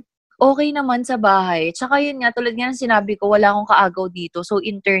 environment, okay naman sa bahay. Tsaka yun nga, tulad nga ng sinabi ko, wala akong kaagaw dito. So,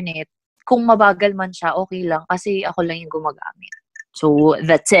 internet, kung mabagal man siya, okay lang. Kasi ako lang yung gumagamit. So,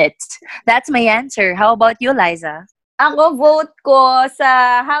 that's it. That's my answer. How about you, Liza? Ako, vote ko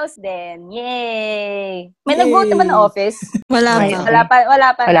sa house din. Yay! May nag-vote naman na office? Wala Ay, pa. Wala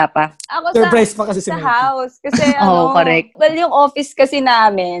pa. Wala pa. Ako Surprise pa kasi si sa Mike. house. Kasi Oo, correct. well, yung office kasi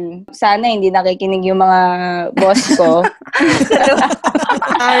namin, sana hindi nakikinig yung mga boss ko.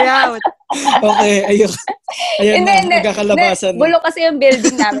 Far out. Okay, ayan na, magkakalabasan na. Bulok kasi yung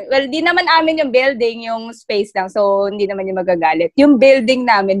building namin. Well, di naman amin yung building, yung space lang. So, hindi naman yung magagalit. Yung building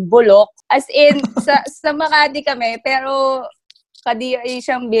namin, bulok. As in, sa Makati kami, pero kadi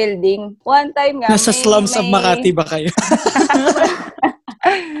siyang building. One time nga, Nasa slums of Makati ba kayo?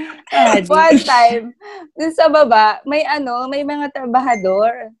 One time, dun sa baba, may mga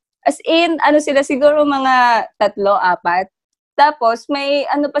trabahador. As in, sila siguro mga 3, 4. Tapos, may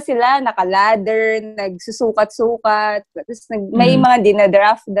pa sila, naka-ladder, nagsusukat-sukat, tapos may mga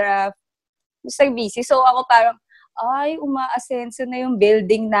dinadraft. Tapos busy. So, ako parang, umaasenso na yung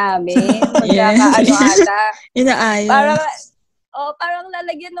building namin. Magkakaano ata. Inaayos. Parang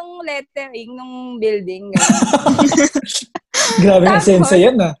lalagyan ng lettering ng building. Grabe ang sensa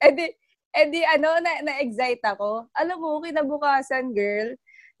yan ah. Na-excite ako. Alam mo, kinabukasan, girl,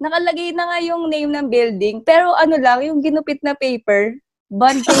 nakalagay na nga yung name ng building, pero lang, yung ginupit na paper,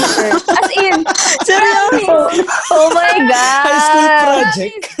 bond paper. As in, Seryoso? Oh my God! High school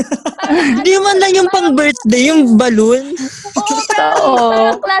project. Hindi man lang yung pang-birthday, yung balloon.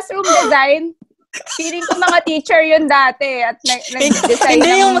 parang classroom design. Feeling ko mga teacher yun dati at nag-design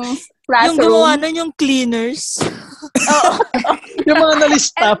Hindi, ng classroom. Yung gumawa nun yung cleaners. Yung mga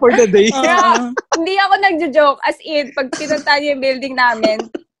nalista for the day. Hindi ako nagjo-joke. As in, pag pinunta niyo yung building namin,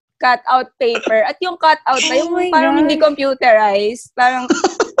 cut-out paper. At yung cut-out na, yung parang hindi computerized. Parang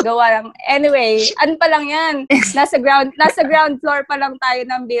gawa lang. Anyway, pa lang yan? Nasa ground floor pa lang tayo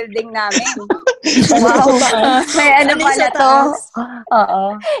ng building namin. Wow. May pala to.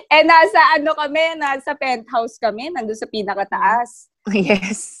 Oo. Nasa penthouse kami, nandun sa pinakataas.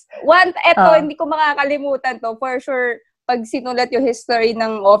 Yes. Hindi ko makakalimutan to. For sure, pag sinulat yung history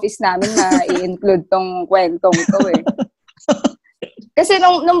ng office namin na i-include tong kwentong to eh. Kasi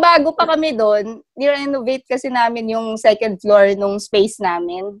nung bago pa kami doon, ni-renovate kasi namin yung second floor nung space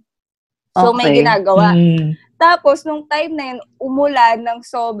namin. So, may ginagawa. Tapos, nung time na yun, umulan ng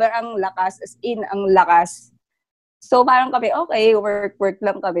sobrang lakas, as in, ang lakas. So, parang kami, okay, work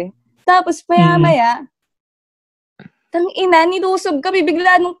lang kami. Tapos, maya-maya, nilusob kami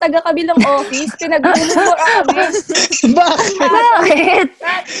bigla nung taga-kabilang office, pinag-umura kami. Bakit?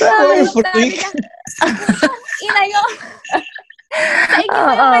 Ina yun. Sa inyo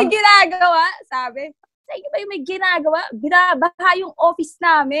ba yung may ginagawa? Sabi, sa inyo ba yung may ginagawa? Binabaha yung office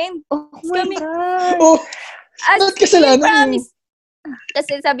namin. Oh my God. Ba't kasalanan yun?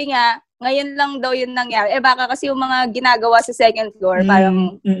 Kasi sabi nga, ngayon lang daw yun nangyari. Baka kasi yung mga ginagawa sa second floor,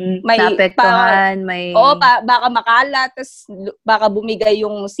 parang may... Naapektuhan, may... Oo, baka makalat, tapos baka bumigay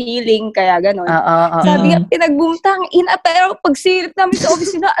yung ceiling, kaya gano'n. Sabi nga, pinagbumtang, pero pag silip namin sa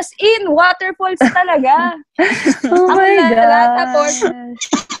office nila, as in, waterfalls talaga. Oh my God.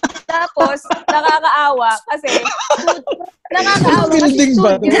 Tapos, nakakaawa kasi Building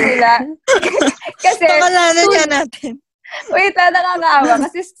ba? studio sila. Kasi, Pangalanan niya natin. wait, nakakaawa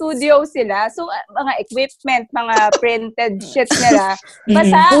kasi studio sila. So, mga equipment, mga printed sheets nila,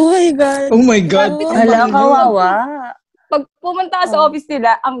 basa. Oh my God. Oh my God. Hala, kawawa. Pag pumunta ka sa office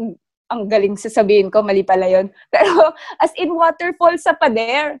nila, ang galing sasabihin ko, mali pala yun. Pero, as in, waterfall sa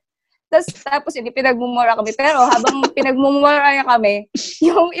pader. Tapos hindi pinagmumura kami. Pero habang pinagmumura kami,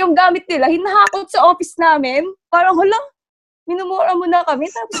 yung gamit nila, hinahakot sa office namin. Parang, hala, minumura mo na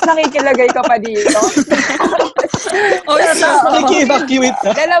kami, tapos nakikilagay ka pa dito. Naki-evacuate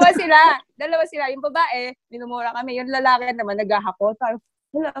na. Dalawa sila. Yung babae, minumura kami. Yung lalaki naman, naghahakot. Parang,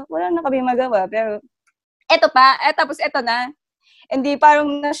 wala na kami magawa. Pero, tapos eto na. Hindi, parang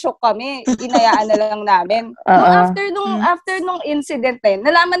na-shock kami. Inayaan na lang namin. After nung incident na yun,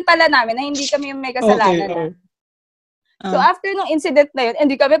 nalaman pala namin na hindi kami yung may kasalanan. So, after nung incident na yun,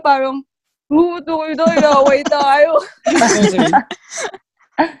 hindi kami parang, away tayo.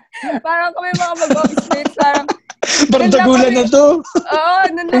 Parang kami mga mag-office mates, parang, Bardagulan na to. Oo,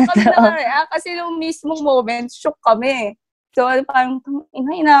 nun lang kami nakareact. Kasi nung mismong moment, shock kami. So, parang,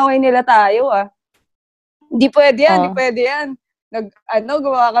 inaway nila tayo, Hindi pwede yan.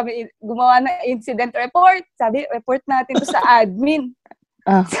 Gumawa ng incident report. Sabi, report natin to sa admin.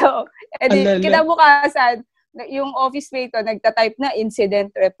 So, kinabukasan, yung office mate ko, nagtatype na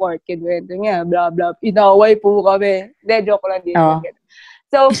incident report. Kinwento niya, blah, blah. Inaway po kami. Joke lang din.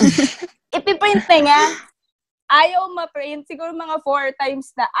 So, ipiprint na nga. Ayaw ma-print. Siguro mga 4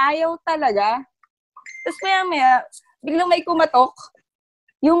 times na ayaw talaga. Tapos maya, biglang may kumatok.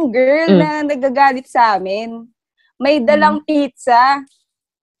 Yung girl na nagagalit sa amin. May dalang pizza.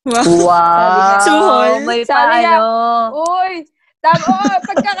 Wow. Suhol. May Sabi niya, paano. uy,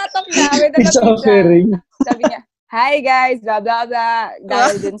 pagkakatok na, may dalang It's pizza. offering. Sabi niya, hi guys, blah, blah, blah.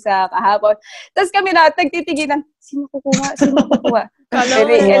 Dahil dun sa kahapon. Tapos kami na, nagtitigilan, sino kukuha?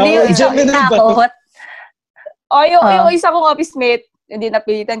 Hindi yung Takot. yung isa kong office mate, hindi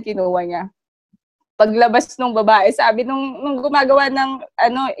napilitan, kinuha niya. Paglabas nung babae, sabi nung gumagawa ng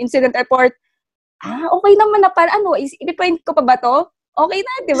incident report, okay naman na pala. I-print ko pa ba to? Okay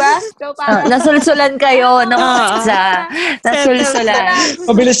na, di ba? So, nasulsulan kayo ng pizza. Nasulsulan.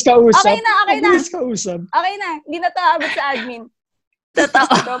 Mabilis ka usap. Okay na. Mabilis ka usap. Okay na. Hindi na to abot sa admin.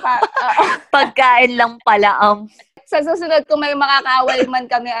 Totoo. So, Pagkain lang pala. Sa susunod, kung may makakawal man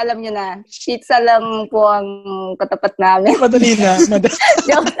kami, alam nyo na, pizza lang po ang katapat namin. Madali na.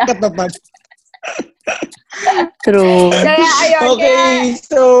 Joke lang. Katapat. True. Kaya ayun, Okay,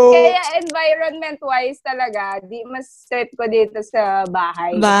 kaya environment-wise talaga, mas trip ko dito sa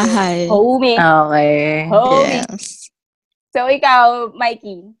bahay. Homey. Okay. Homey. Yes. So, ikaw,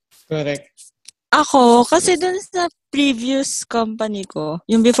 Mikey. correct. Ako, kasi dun sa previous company ko,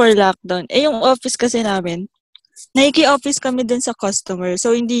 yung before lockdown, yung office kasi namin, naiki-office kami dun sa customer.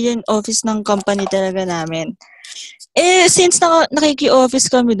 So, hindi yun office ng company talaga namin. Since nakiki-office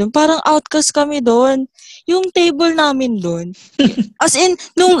kami dun, parang outcast kami dun. Yung table namin dun. As in,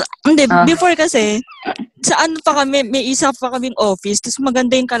 before kasi, sa pa kami, may isa pa kaming office, tapos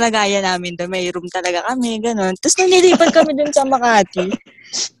maganda yung kalagayan namin dun. May room talaga kami, gano'n. Tapos nung nilipat kami dun sa Makati,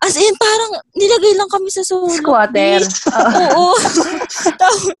 as in, parang nilagay lang kami sa sulok. Squatter. Oo.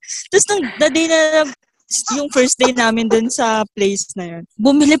 Tapos nung the day na yung first day namin dun sa place na yun,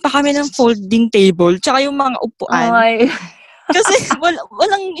 bumili pa kami ng folding table, tsaka yung mga upuan. Kasi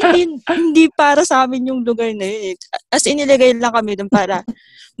walang, hindi para sa amin yung lugar na yun. As in, nilagay lang kami dun para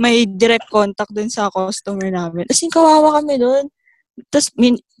may direct contact dun sa customer namin. As in, kawawa kami dun. Tapos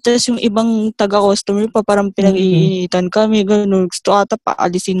yung ibang taga-customer pa parang pinag-iinitan kami, gano'n. Gusto ata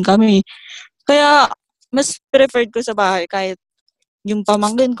paalisin kami. Kaya, mas preferred ko sa bahay kahit yung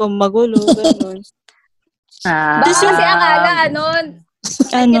pamangkin ko magulo, gano'n. Kasi akala,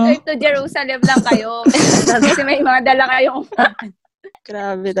 to Jerusalem lang kayo. Kasi may mga dala kayong...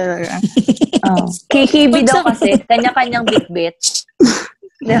 Grabe talaga. Kikibi daw kasi. Kanya-kanyang bit-bit.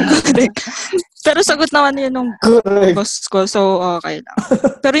 Pero sagot naman yun nung boss ko, so okay lang.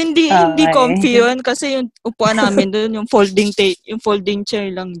 Pero hindi comfy yun kasi yung upuan namin doon, yung folding chair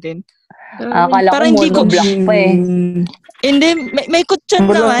lang din. Akala ko mono block pa eh. Hindi, may kutsyon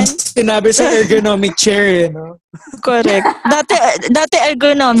naman. Sinabi sa ergonomic chair, no? Correct. Dati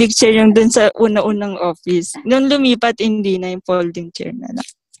ergonomic chair yung dun sa una-unang office. Nung lumipat, hindi na yung folding chair na lang.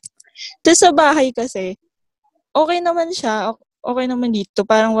 Tapos sa bahay kasi, okay naman siya. Okay naman dito.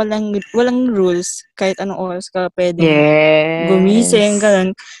 Parang walang rules. Kahit anong oras ka pwedeng gumising,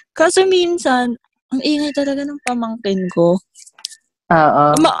 ganun. Kaso minsan, ang ingay talaga ng pamangkin ko. Oo.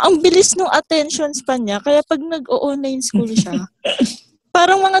 Ang bilis ng attention span niya. Kaya pag nag-online school siya,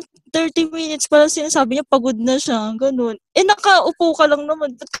 parang mga 30 minutes pa lang sinasabi niya, pagod na siya. Ganun. Nakaupo ka lang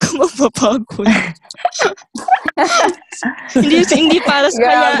naman. Ba't ka mapapagod? hindi para sa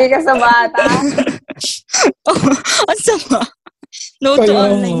kaya. Grabe ka sa bata. Ang sama. No to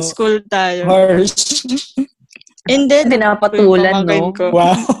online school tayo. Harsh. And then, pinapatulan, no? Ko.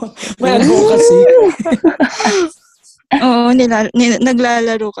 Wow. May advocacy. Oo,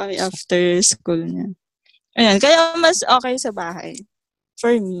 naglalaro kami after school niya. Ayan, kaya mas okay sa bahay.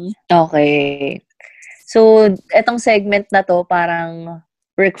 For me. Okay. So, etong segment na to, parang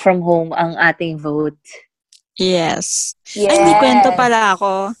work from home ang ating vote. Yes. Ay, may kwento pala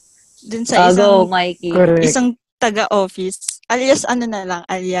ako. Dun sa Go, Mikey. Isang taga-office. Alias,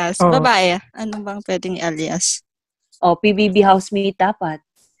 alias. Babae. Ano bang pwedeng alias? PBB housemate dapat.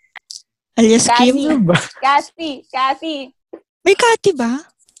 Alias Kim? Cassie. May Cathy ba?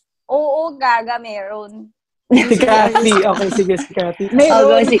 Oo, gaga, meron. Si Cathy. Okay, sige, si Cathy.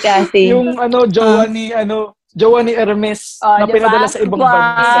 Meron. Si Cathy. Yung jowa ni Hermes na diba? pinadala sa ibang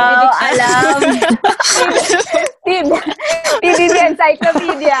bansa. Wow, alam. PBB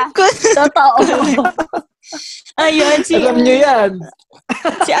Encyclopedia. Totoo. Ayun, alam nyo yan.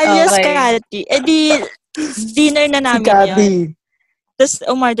 Si alias Cathy. Di, dinner na namin si Cathy. yun. Tapos,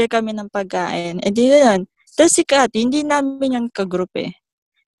 umorder kami ng pagkain. Di yun. Tapos si Cathy, hindi namin yan ka-group eh.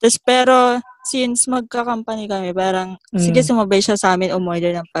 Tapos, pero, since magka-company kami, parang, sige, sumabay siya sa amin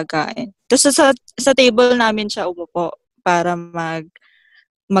umorder ng pagkain. Tapos, sa table namin siya umupo para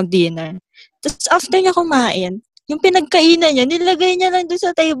mag-dinner. Tapos, after niya kumain, yung pinagkainan niya, nilagay niya lang doon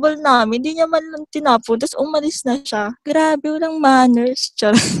sa table namin. Hindi niya man lang tinapon. Tapos, umalis na siya. Grabe, walang manners.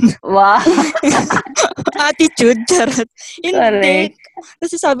 Charot. Wow. Attitude. Charot. Hindi.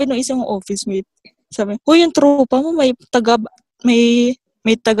 Kasi sabi nung isang office mate, sabi, yung tropa mo, may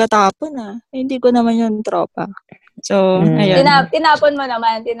taga-tapon ah. Hindi ko naman yung tropa. So, ayun. Tinapon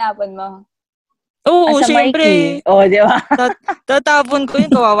mo. Oo, siyempre. Di ba? Tatapon ko yun.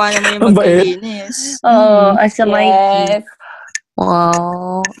 Kawawa naman yung magkalinis. Oo, as a Mikey.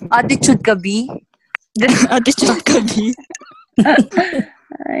 Wow. Attitude ka, B? Attitude ka, B?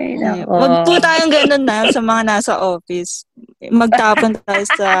 Ay, nako. Wag po tayong ganun na sa mga nasa office. Magtapon tayo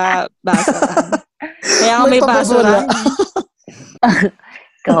sa basurahan. Kaya kung may basurahan.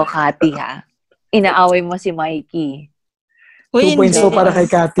 Ikaw, Cathy, ha? Inaaway mo si Mikey. 2.0 para kay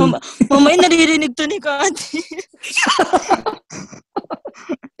Cathy. Mamay naririnig to ni Cathy.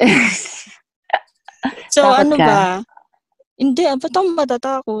 So, takot ano ka? ba? Hindi, ba't ako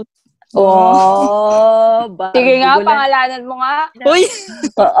matatakot? Sige nga, pangalanan mo nga. Uy!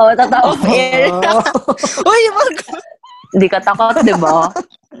 Oo, totoo. Uy, Hindi ka takot, di ba?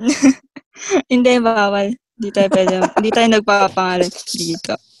 Hindi, bawal. Hindi tayo nagpapangalan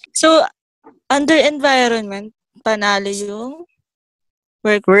dito. So, under environment, panalo yung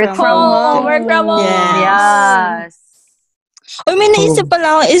work from home. Work from home. Yes. May naisip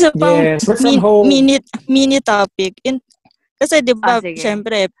pala ako isa pang mini topic. Kasi di ba,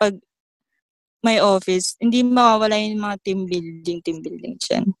 syempre, pag may office, hindi mawawala yung mga team building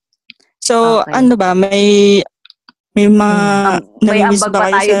dyan. So, ano ba, may mga namimiss ba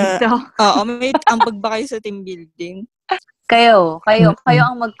kayo sa... Oo, may ambag ba kayo sa team building? Kayo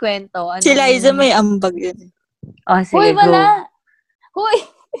ang magkwento. Si Liza may ambag yun. Sige, Huy, wala. Huy!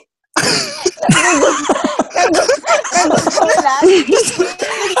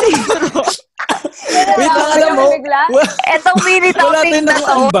 Wait lang, alam mo. Etong mini topic na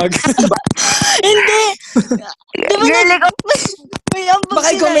to. Hindi. Girl, may ambag baka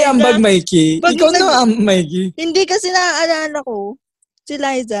ikaw may ambag, Mikey. Ikaw na Mikey. Hindi kasi naaalala ko. Si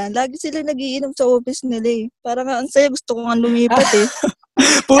Liza, lagi sila nagiinom sa office nila eh. Parang ang saya, gusto ko nga lumipat eh.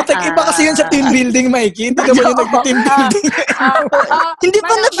 Putak, iba kasi yun sa team building, Mikey. Hindi naman yung nag-team building. Hindi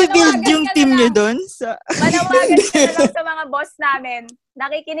pa nabibuild yung team nyo doon? Manawagan ka na lang sa mga boss namin.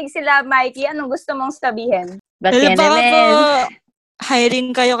 Nakikinig sila, Mikey. Anong gusto mong sabihin? Baka po,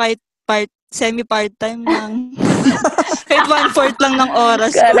 hiring kayo kahit semi-part-time lang. Kahit 1/4 lang ng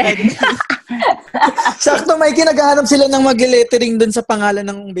oras. Sakto, Mikey, naghahanap sila ng mag-lettering dun sa pangalan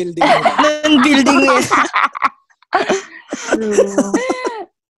ng building. Ng building niya.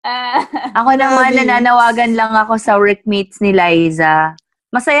 Ako naman, nananawagan lang ako sa workmates ni Liza.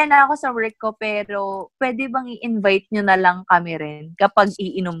 Masaya na ako sa work ko, pero pwede bang i-invite nyo na lang kami rin kapag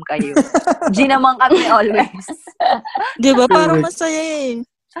iinom kayo? G naman kami always. Di ba? Parang masaya eh.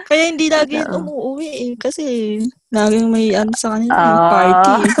 Kaya hindi lagi umuuwi eh. Kasi laging may sa kanila, may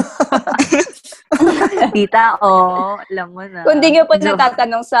party. Tita, alam mo na. Kung di nyo po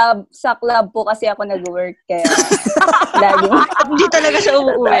natatanong, sa club po kasi ako nag-work. Kaya laging... Hindi talaga siya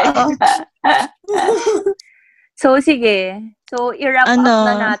umuuwi. So, sige. So, i-wrap up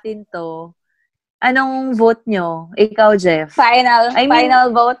na natin to. Anong vote nyo? Ikaw, Jeff.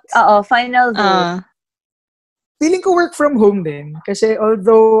 Final vote? Oo, final vote. Feeling ko work from home din. Kasi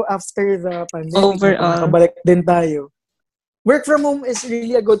although after the pandemic, nakabalik din tayo. Work from home is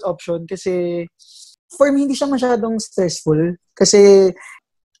really a good option kasi for me, hindi siya masyadong stressful. Kasi,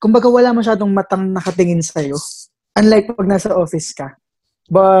 kumbaga wala masyadong matang nakatingin sa'yo. Unlike pag nasa office ka.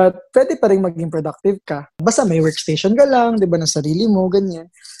 But, pwede pa rin maging productive ka. Basta may workstation ka lang, di ba, na sarili mo, ganyan.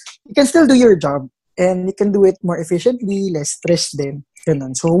 You can still do your job. And you can do it more efficiently, less stress din.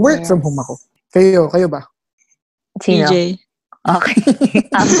 Ganun. So, work from home ako. Kayo ba? Sino? DJ. Okay.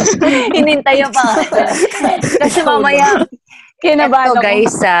 Hinintay pa. Kasi mamaya, kinabahan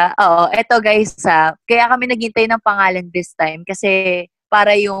ako. Eto guys, kaya kami naghintay ng pangalan this time kasi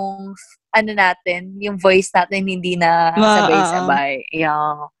para yung natin, yung voice natin hindi na sabay-sabay.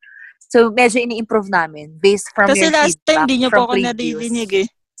 Yeah. So, medyo ini-improve namin based from kasi your feedback. Kasi last time, di niyo po ako previous. naririnig eh.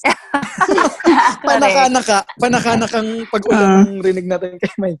 Panakanakang pag-ulang ng rinig natin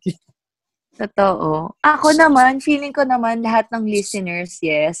kay Mikey. Totoo. Ako naman, feeling ko naman lahat ng listeners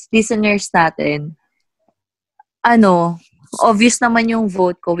natin, obvious naman yung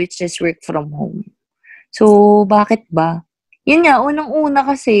vote ko, which is work from home. So, bakit ba? Yun nga, unang-una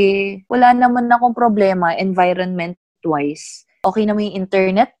kasi, wala naman akong problema environment-wise. Okay naman yung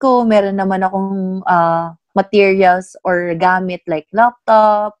internet ko, meron naman akong materials or gamit like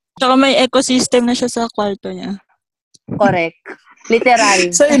laptop. Tsaka may ecosystem na siya sa kwarto niya. Correct.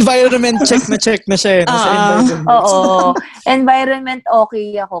 Literal. Sa environment, check na siya. Sa environment. Oo. Environment,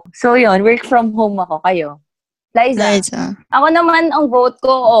 okay ako. So, yun, work from home ako. Kayo? Liza. Ako naman, ang vote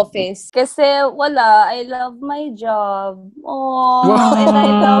ko, office. Kasi wala, I love my job. Oh, wow.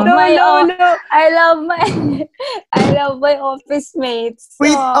 And I love my office mates.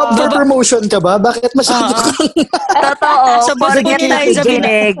 Wait, after promotion ka ba? Bakit masyado kang... Totoo. Sa boss Forget Liza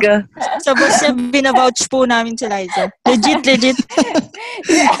Bineg. Sa boss niya, binavouch po namin si Liza. Legit. Legit.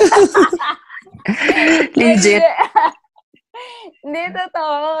 Hindi,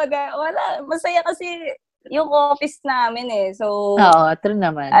 totoo. Wala, masaya kasi yung office namin eh. So, oo, true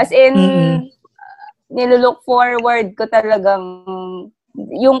naman. As in, nilulook forward ko talagang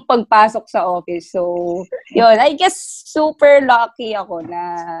yung pagpasok sa office. So, yun. I guess super lucky ako na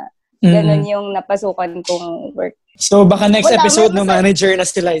ganun yung napasukan kong work. So, baka next episode no manager na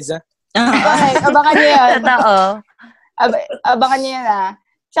si Liza. Okay, abangan niyo yan. Totoo. Abangan niyo yan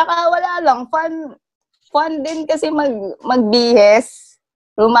Tsaka wala lang. Fun din kasi magbihes.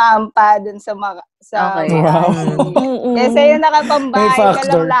 Rumampa dun sa okay. Kasi yung nakapambahay ka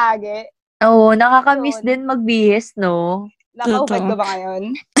lang lagi. Oo, nakakamiss din magbihis, no? Nakahubad ka ba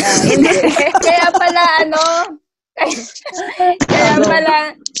ngayon?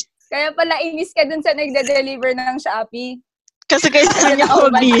 Kaya pala inis ka dun sa nagde-deliver ng Shopee. Kasi kayo sa kanya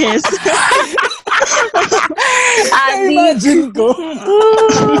ako magbihis. Imagine ko.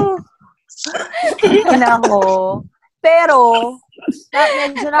 Nako. Pero,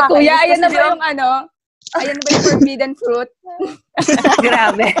 medyo nakakainis. Kuya, ayan na ba yung ayan na ba yung forbidden fruit?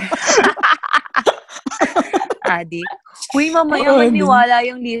 Grabe. Adi. Uy, mamaya maniwala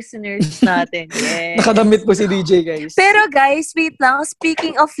yung listeners natin. Yes. Nakadamit po si DJ, guys. Pero guys, wait lang.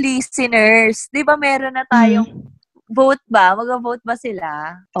 Speaking of listeners, di ba meron na tayong vote ba? Mag-vote ba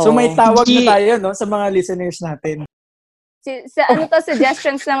sila? So may tawag na tayo, no, sa mga listeners natin.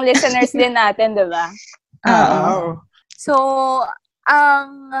 Suggestions ng listeners din natin, di ba? So,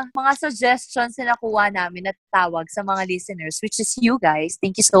 ang mga suggestions na nakuha namin na tawag sa mga listeners, which is you guys,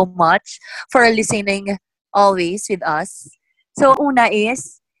 thank you so much for listening always with us. So, una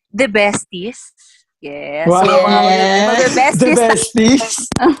is The Besties. Yes. Wow. So, The Besties. The Besties.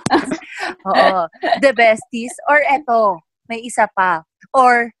 Oo. The Besties. Or eto, may isa pa.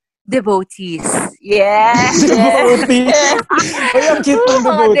 Or Devotees. Yeah. Devotees. Ay, ang cute ng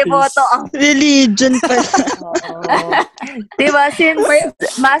Devotees. Devoto ang religion pa. Diba, since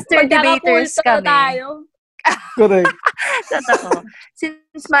master debaters kami. Tayo. Correct. Totoo.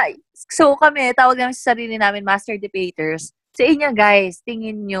 So kami, tawag namin sa sarili namin, master debaters. Sa inyo guys,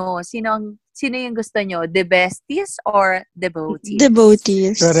 tingin nyo, sino yung gusto nyo? The Besties or Devotees?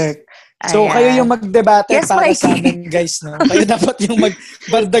 Devotees. Correct. So, kayo yung magdebate para sa amin, guys, no? Kayo dapat yung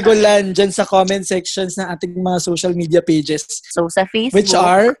magbardagulan dyan sa comment sections ng ating mga social media pages. So, sa Facebook. Which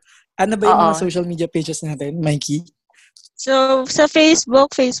are, ano ba yung mga social media pages natin, Mikey? So, sa Facebook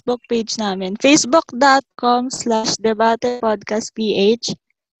page namin, facebook.com/debatepodcastph,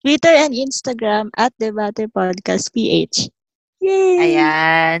 Twitter and Instagram @debatepodcastph. Yay!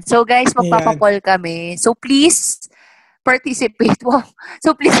 Ayan. So guys, magpapapoll kami. So please, participate. Wow.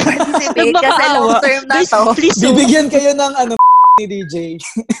 So please participate kasi long term na to. Please, Bibigyan kayo ng ni DJ.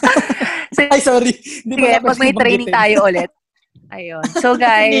 Ay, sorry. Sige, pag may training tayo ulit. Ayun. So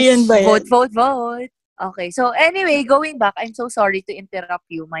guys, vote. Okay. So anyway, going back, I'm so sorry to interrupt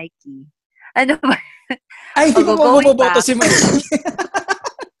you, Mikey. Ano ba? Ay, hindi ko mabuboto si Mikey.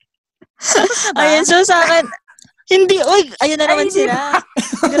 Ayun, so sa akin, hindi, ayun na naman sila.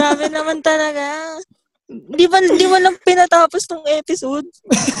 Grabe naman talaga. Di mo lang pinatapos tong episode.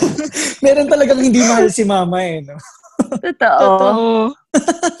 Meron talagang hindi mahal si mama no? Totoo.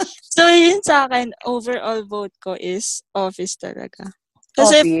 So, yun sa akin, overall vote ko is office talaga.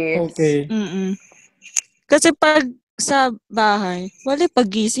 Kasi, office. Kasi pag sa bahay,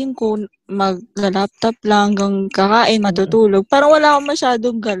 pagising ko, mag-laptop lang hanggang kakain, matutulog. Parang wala akong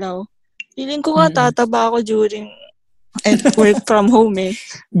masyadong galaw. Feeling ko tataba ako during work from home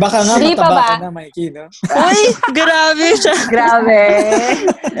Baka nga mataba ka na, Mikey, no? Ay, grabe siya. Grabe.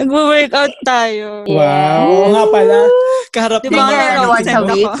 Nag-workout tayo. Wow. Oo nga pala. Kaharap diba once a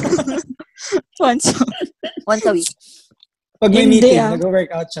week? Once a week. Pag may meeting,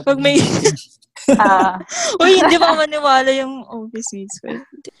 nag-workout siya. Pag may... hindi pa maniwala yung office mates ko.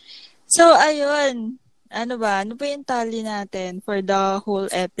 So, ayun. Ano ba yung tally natin for the whole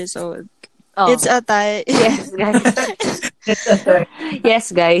episode? Oh. It's a tie. Yes, guys.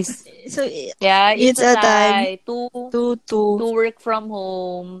 Yes, guys. So, yeah, it's a tie. Two work from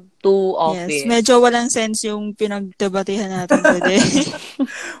home, 2 office. Yes, medyo walang sense yung pinagdebatehan natin today.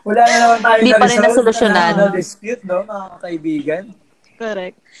 Wala na naman tayo hindi pa rin nasolusyonan. Dispute, no, mga kaibigan?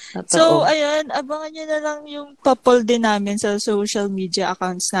 Correct. So, ayun, abangan nyo na lang yung pa-poll din namin sa social media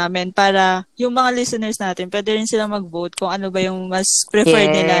accounts namin para yung mga listeners natin, pwede rin sila mag-vote kung ano ba yung mas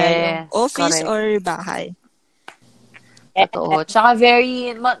preferred nila, yung office or bahay. Totoo. Tsaka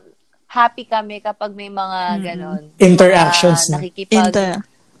very happy kami kapag may mga ganon. Interactions.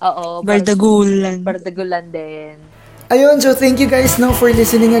 Bardagulan din. Ayun, so thank you guys now for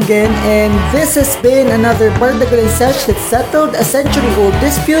listening again, and this has been another Bardagulan Sesh that settled a century-old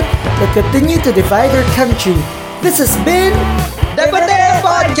dispute that continued to divide our country. This has been Debate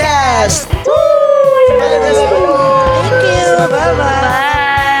Podcast! Woo! Thank you! Bye-bye!